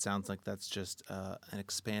Capitalism. And it sounds like that's just an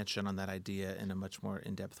expansion on that idea in a much more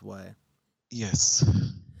in-depth way. Yes.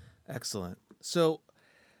 Excellent. So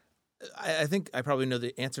I think I probably know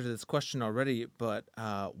the answer to this question already, but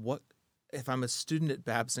what if I'm a student at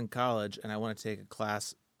Babson College and I want to take a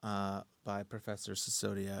class by Professor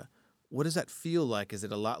Sisodia? What does that feel like? Is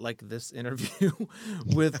it a lot like this interview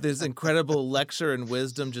with this incredible lecture and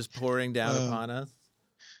wisdom just pouring down upon us?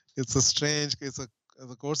 It's a strange. The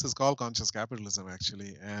course is called Conscious Capitalism,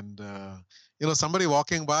 actually, and somebody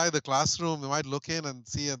walking by the classroom, they might look in and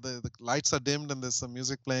see the lights are dimmed and there's some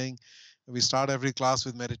music playing. We start every class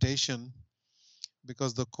with meditation,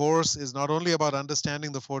 because the course is not only about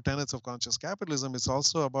understanding the four tenets of conscious capitalism, it's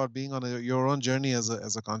also about being on your own journey as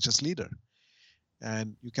a conscious leader.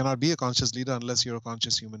 And you cannot be a conscious leader unless you're a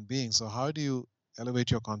conscious human being. So how do you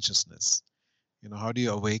elevate your consciousness? How do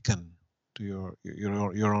you awaken to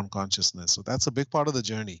your own consciousness? So that's a big part of the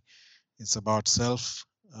journey. It's about self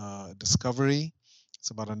discovery. It's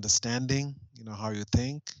about understanding, how you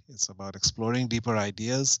think. It's about exploring deeper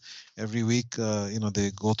ideas. Every week,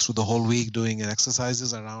 they go through the whole week doing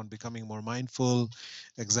exercises around becoming more mindful,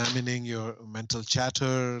 examining your mental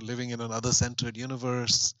chatter, living in an other-centered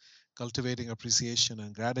universe, cultivating appreciation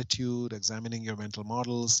and gratitude, examining your mental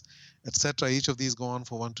models, etc. Each of these go on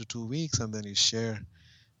for 1 to 2 weeks, and then you share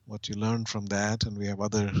what you learned from that. And we have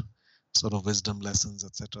other sort of wisdom lessons,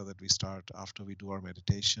 etc., that we start after we do our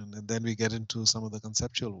meditation. And then we get into some of the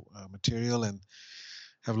conceptual material and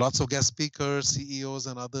have lots of guest speakers, CEOs,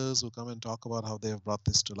 and others who come and talk about how they have brought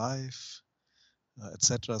this to life,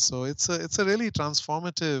 etc. So it's a really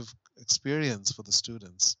transformative experience for the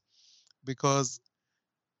students, because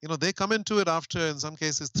they come into it after, in some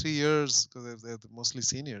cases, 3 years, because they're mostly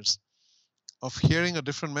seniors, of hearing a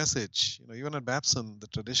different message. Even at Babson, the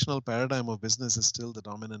traditional paradigm of business is still the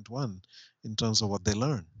dominant one in terms of what they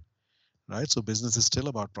learn, right? So business is still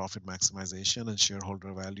about profit maximization and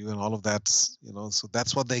shareholder value and all of that, so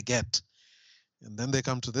that's what they get. And then they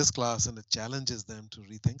come to this class and it challenges them to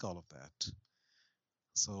rethink all of that.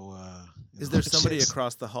 So, is there somebody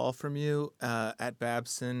across the hall from you at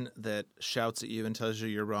Babson that shouts at you and tells you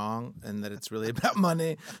you're wrong and that it's really about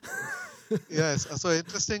money? Yes. So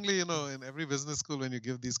interestingly, in every business school, when you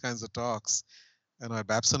give these kinds of talks, and at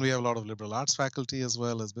Babson, we have a lot of liberal arts faculty as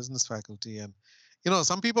well as business faculty. And,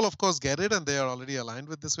 some people, of course, get it and they are already aligned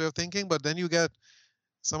with this way of thinking. But then you get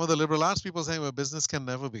some of the liberal arts people saying, well, business can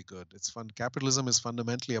never be good. It's fun. Capitalism is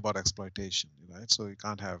fundamentally about exploitation, right? So you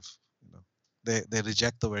can't have, they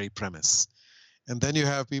reject the very premise. And then you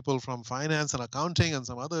have people from finance and accounting and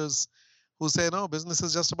some others who say, no, business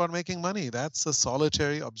is just about making money. That's a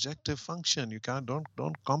solitary objective function. You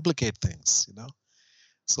don't complicate things,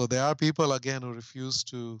 So there are people, again, who refuse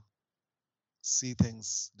to see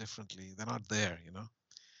things differently. They're not there,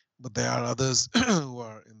 But there are others who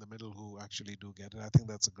are in the middle who actually do get it. I think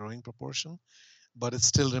that's a growing proportion, but it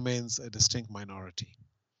still remains a distinct minority,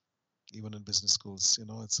 even in business schools.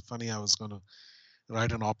 It's funny, I was going to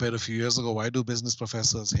write an op-ed a few years ago. Why do business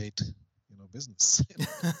professors hate, business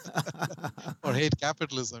or hate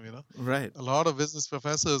capitalism? Right. A lot of business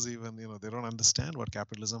professors, even, they don't understand what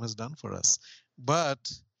capitalism has done for us.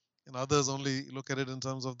 But others only look at it in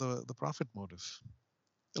terms of the profit motive.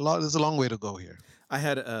 There's a long way to go here. I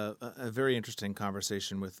had a very interesting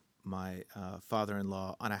conversation with my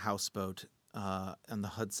father-in-law on a houseboat on the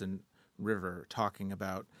Hudson River, talking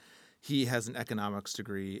about, he has an economics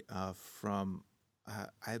degree from,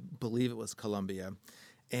 I believe it was Columbia,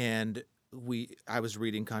 and I was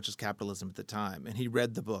reading Conscious Capitalism at the time, and he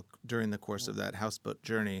read the book during the course of that houseboat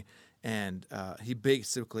journey, and he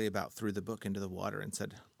basically about threw the book into the water and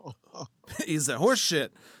said, he said, horse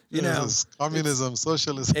shit, Yes, communism,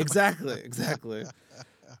 socialism. Exactly.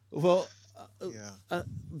 Well,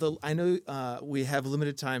 I know we have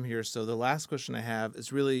limited time here, so the last question I have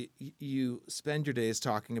is really, you spend your days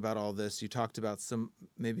talking about all this. You talked about some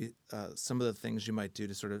of the things you might do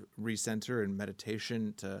to sort of recenter and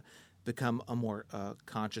meditation to become a more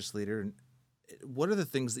conscious leader. And what are the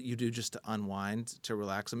things that you do just to unwind, to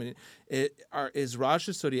relax? I mean, is Raj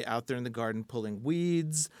Sisodia out there in the garden pulling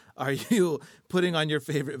weeds? Are you putting on your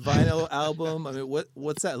favorite vinyl album? I mean,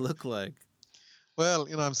 what's that look like? Well,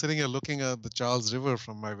 I'm sitting here looking at the Charles River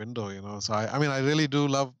from my window, So I really do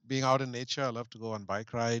love being out in nature. I love to go on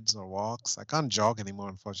bike rides or walks. I can't jog anymore,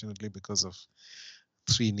 unfortunately, because of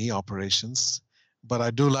 3 knee operations. But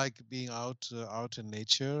I do like being out in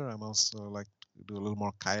nature. I'm also like to do a little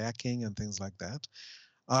more kayaking and things like that.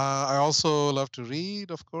 I also love to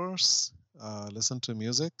read, of course, listen to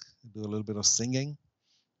music, do a little bit of singing,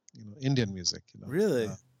 Indian music. Really?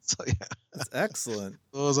 So yeah, that's excellent.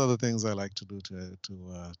 Those are the things I like to do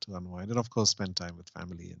to unwind, and of course, spend time with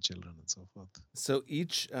family and children and so forth. So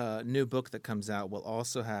each new book that comes out will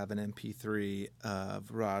also have an MP3 of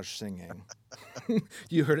Raj singing.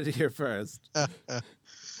 You heard it here first.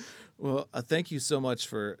 Well, thank you so much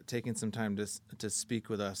for taking some time to speak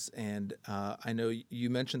with us. And I know you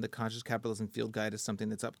mentioned the Conscious Capitalism Field Guide is something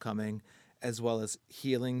that's upcoming, as well as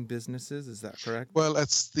healing businesses. Is that correct? Well,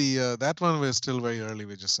 it's that one, we're still very early.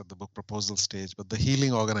 We're just at the book proposal stage. But the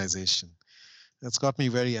healing organization, that's got me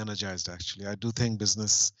very energized, actually. I do think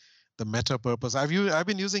business, the meta purpose. I've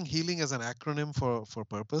been using healing as an acronym for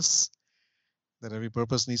purpose. That every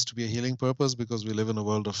purpose needs to be a healing purpose, because we live in a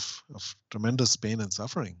world of tremendous pain and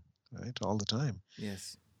suffering, right, all the time.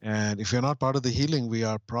 Yes. And if you're not part of the healing, we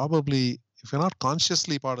are probably, if you're not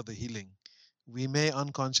consciously part of the healing, we may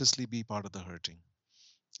unconsciously be part of the hurting.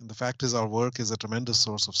 And the fact is, our work is a tremendous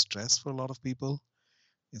source of stress for a lot of people.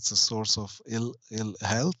 It's a source of ill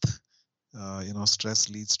health. Stress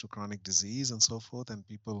leads to chronic disease and so forth, and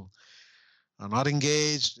people are not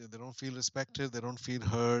engaged. They don't feel respected. They don't feel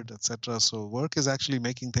heard, etc. So work is actually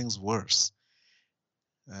making things worse,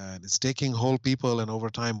 and it's taking whole people and over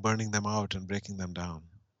time burning them out and breaking them down,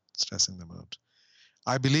 stressing them out.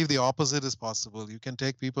 I believe the opposite is possible. You can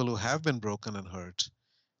take people who have been broken and hurt,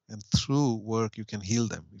 and through work you can heal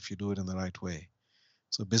them if you do it in the right way.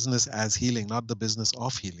 So business as healing, not the business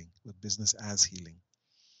of healing, but business as healing.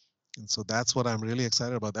 And so that's what I'm really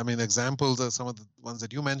excited about. I mean, examples are some of the ones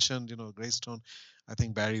that you mentioned, Greystone, I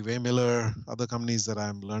think Barry Waymiller, other companies that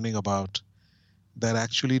I'm learning about that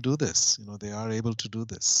actually do this. They are able to do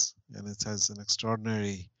this. And it has an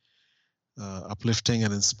extraordinary, uplifting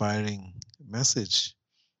and inspiring message,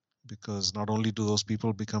 because not only do those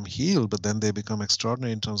people become healed, but then they become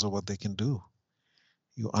extraordinary in terms of what they can do.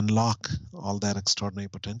 You unlock all that extraordinary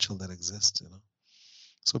potential that exists.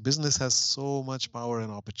 So business has so much power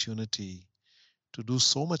and opportunity to do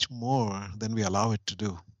so much more than we allow it to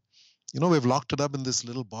do. We've locked it up in this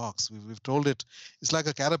little box. We've told it it's like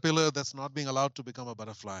a caterpillar that's not being allowed to become a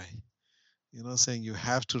butterfly. Saying you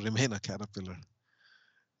have to remain a caterpillar.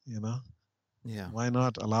 You know, Yeah. why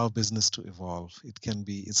not allow business to evolve?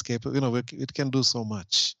 It's capable. It can do so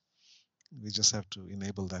much. We just have to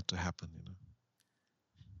enable that to happen.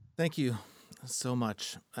 Thank you so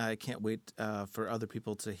much. I can't wait for other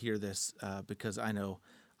people to hear this because I know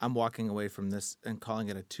I'm walking away from this and calling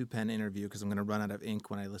it a 2-pen interview because I'm going to run out of ink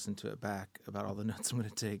when I listen to it back about all the notes I'm going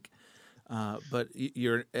to take. But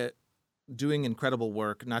you're doing incredible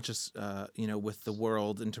work, not just with the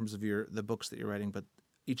world in terms of the books that you're writing, but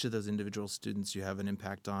each of those individual students you have an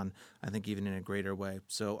impact on, I think even in a greater way.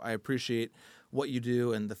 So I appreciate what you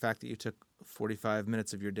do and the fact that you took 45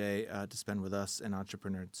 minutes of your day to spend with us and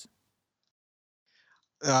Entrepreneurs.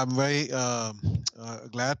 I'm very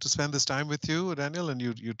glad to spend this time with you, Daniel. And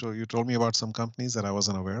you told me about some companies that I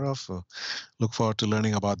wasn't aware of. So look forward to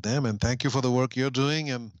learning about them. And thank you for the work you're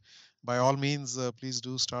doing. And by all means, please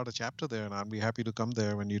do start a chapter there, and I'll be happy to come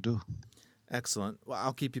there when you do. Excellent. Well,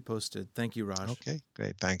 I'll keep you posted. Thank you, Raj. Okay,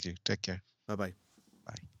 great. Thank you. Take care. Bye-bye.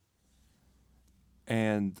 Bye.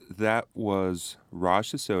 And that was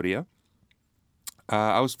Raj Sisodia.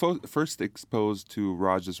 I was first exposed to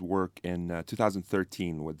Raj's work in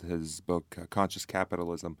 2013 with his book Conscious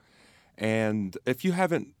Capitalism. And if you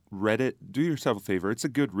haven't read it, do yourself a favor. It's a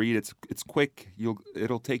good read. It's quick.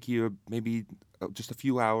 It'll take you maybe just a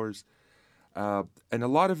few hours. And a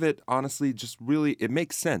lot of it, honestly, just really, it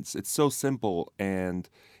makes sense. It's so simple, and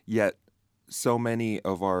yet so many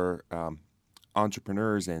of our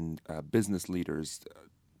entrepreneurs and business leaders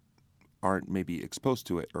aren't maybe exposed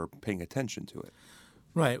to it or paying attention to it.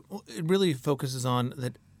 Right. Well, it really focuses on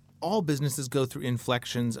that all businesses go through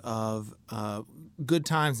inflections of good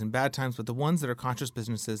times and bad times, but the ones that are conscious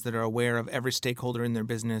businesses that are aware of every stakeholder in their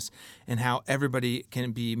business and how everybody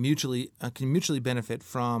can be mutually benefit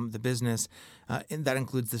from the business. And that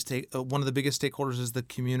includes one of the biggest stakeholders is the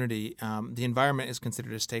community. The environment is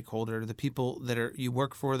considered a stakeholder. The people that you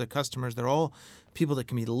work for, the customers, they're all people that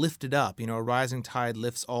can be lifted up. A rising tide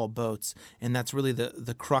lifts all boats, and that's really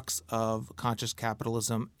the crux of conscious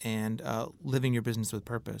capitalism and living your business with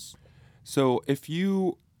purpose. So if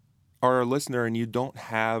you are a listener and you don't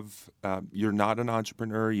have, you're not an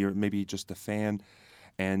entrepreneur, you're maybe just a fan,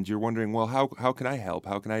 and you're wondering, well, how can I help?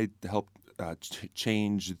 How can I help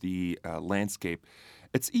change the landscape?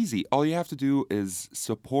 It's easy. All you have to do is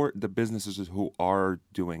support the businesses who are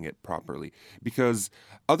doing it properly, because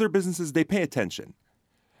other businesses, they pay attention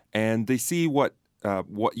and they see what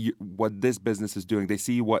this business is doing. They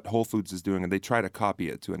see what Whole Foods is doing, and they try to copy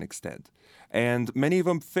it to an extent. And many of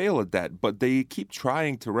them fail at that, but they keep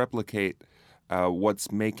trying to replicate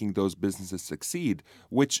what's making those businesses succeed,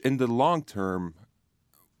 which in the long term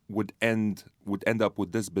would end up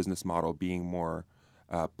with this business model being more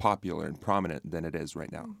popular and prominent than it is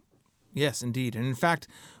right now. Yes, indeed. And in fact,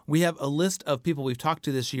 we have a list of people we've talked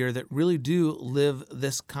to this year that really do live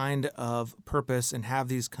this kind of purpose and have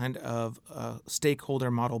these kind of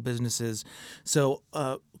stakeholder model businesses. So,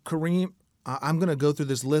 Kareem, I'm going to go through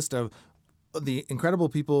this list of the incredible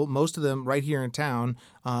people, most of them right here in town,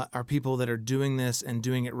 are people that are doing this and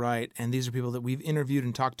doing it right. And these are people that we've interviewed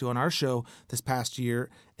and talked to on our show this past year.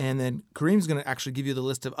 And then Kareem's going to actually give you the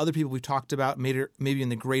list of other people we've talked about, maybe in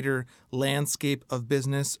the greater landscape of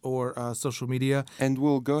business or social media. And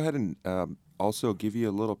we'll go ahead and also give you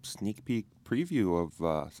a little sneak peek preview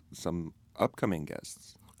of some upcoming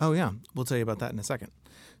guests. Oh, yeah. We'll tell you about that in a second.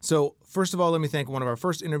 So first of all, let me thank one of our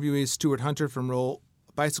first interviewees, Stuart Hunter from Roll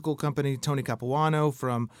Bicycle Company, Tony Capuano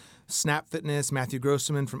from Snap Fitness, Matthew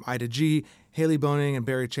Grossman from Ida G, Haley Boning and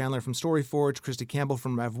Barry Chandler from Storyforge, Christy Campbell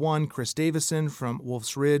from Rev1, Chris Davison from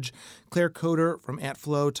Wolf's Ridge, Claire Coder from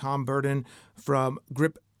AntFlow, Tom Burden from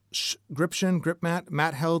GripMat,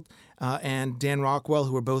 Matt Helt, and Dan Rockwell,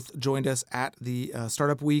 who were both joined us at the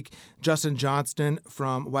Startup Week, Justin Johnston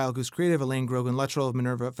from Wild Goose Creative, Elaine Grogan-Luttrell of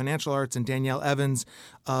Minerva Financial Arts, and Danielle Evans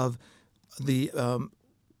of the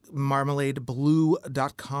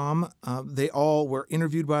marmaladeblue.com. They all were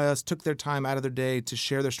interviewed by us, took their time out of their day to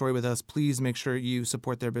share their story with us. Please make sure you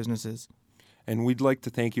support their businesses. And we'd like to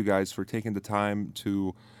thank you guys for taking the time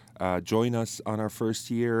to join us on our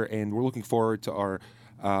first year, and we're looking forward to our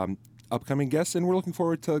upcoming guests, and we're looking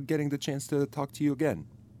forward to getting the chance to talk to you again.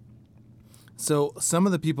 So some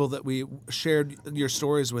of the people that we shared your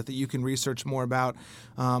stories with that you can research more about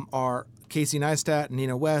are Casey Neistat,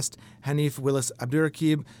 Nina West, Hanif Willis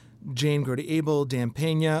Abdurraqib, Jane Grody-Abel, Dan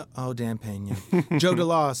Pena, Joe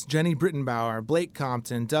DeLoss, Jenny Brittenbauer, Blake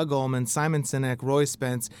Compton, Doug Ullman, Simon Sinek, Roy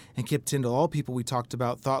Spence, and Kip Tyndall, all people we talked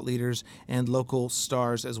about, thought leaders and local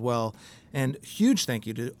stars as well. And huge thank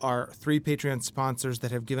you to our 3 Patreon sponsors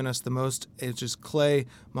that have given us the most, which is Clay,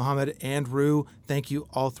 Mohammed, and Rue. Thank you,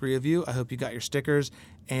 all 3 of you. I hope you got your stickers.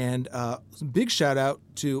 And big shout out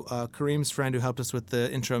to Kareem's friend who helped us with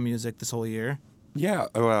the intro music this whole year. Yeah,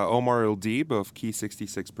 Omar El-Deeb of Key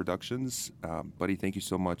 66 Productions. Buddy, thank you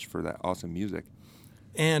so much for that awesome music.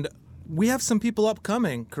 And we have some people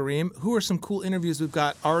upcoming, Kareem. Who are some cool interviews we've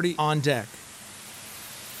got already on deck?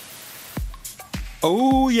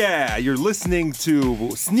 Oh, yeah, you're listening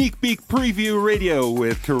to Sneak Peek Preview Radio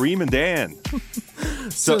with Kareem and Dan.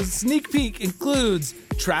 So Sneak Peek includes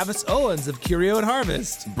Travis Owens of Curio and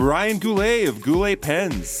Harvest, Brian Goulet of Goulet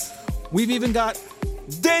Pens. We've even got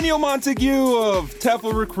Daniel Montague of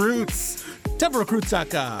Tefl Recruits.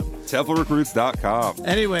 TeflRecruits.com. TeflRecruits.com.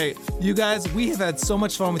 Anyway, you guys, we have had so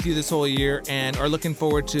much fun with you this whole year and are looking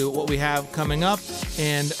forward to what we have coming up.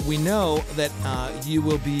 And we know that you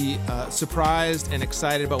will be surprised and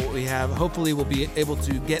excited about what we have. Hopefully, we'll be able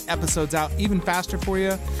to get episodes out even faster for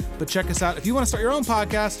you. But check us out. If you want to start your own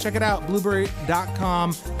podcast, check it out.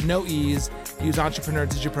 Blueberry.com. No ease. Use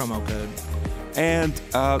Entrepreneurs as your promo code. And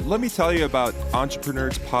let me tell you about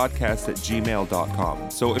entrepreneurspodcast@gmail.com.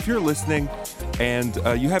 So if you're listening and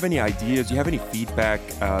you have any ideas, you have any feedback,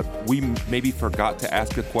 we maybe forgot to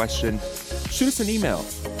ask a question, shoot us an email.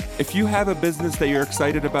 If you have a business that you're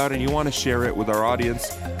excited about and you want to share it with our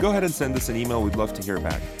audience, go ahead and send us an email. We'd love to hear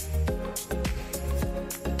back.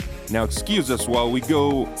 Now excuse us while we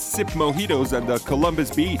go sip mojitos at the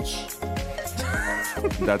Columbus Beach.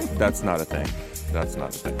 That's not a thing. That's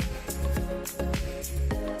not a thing.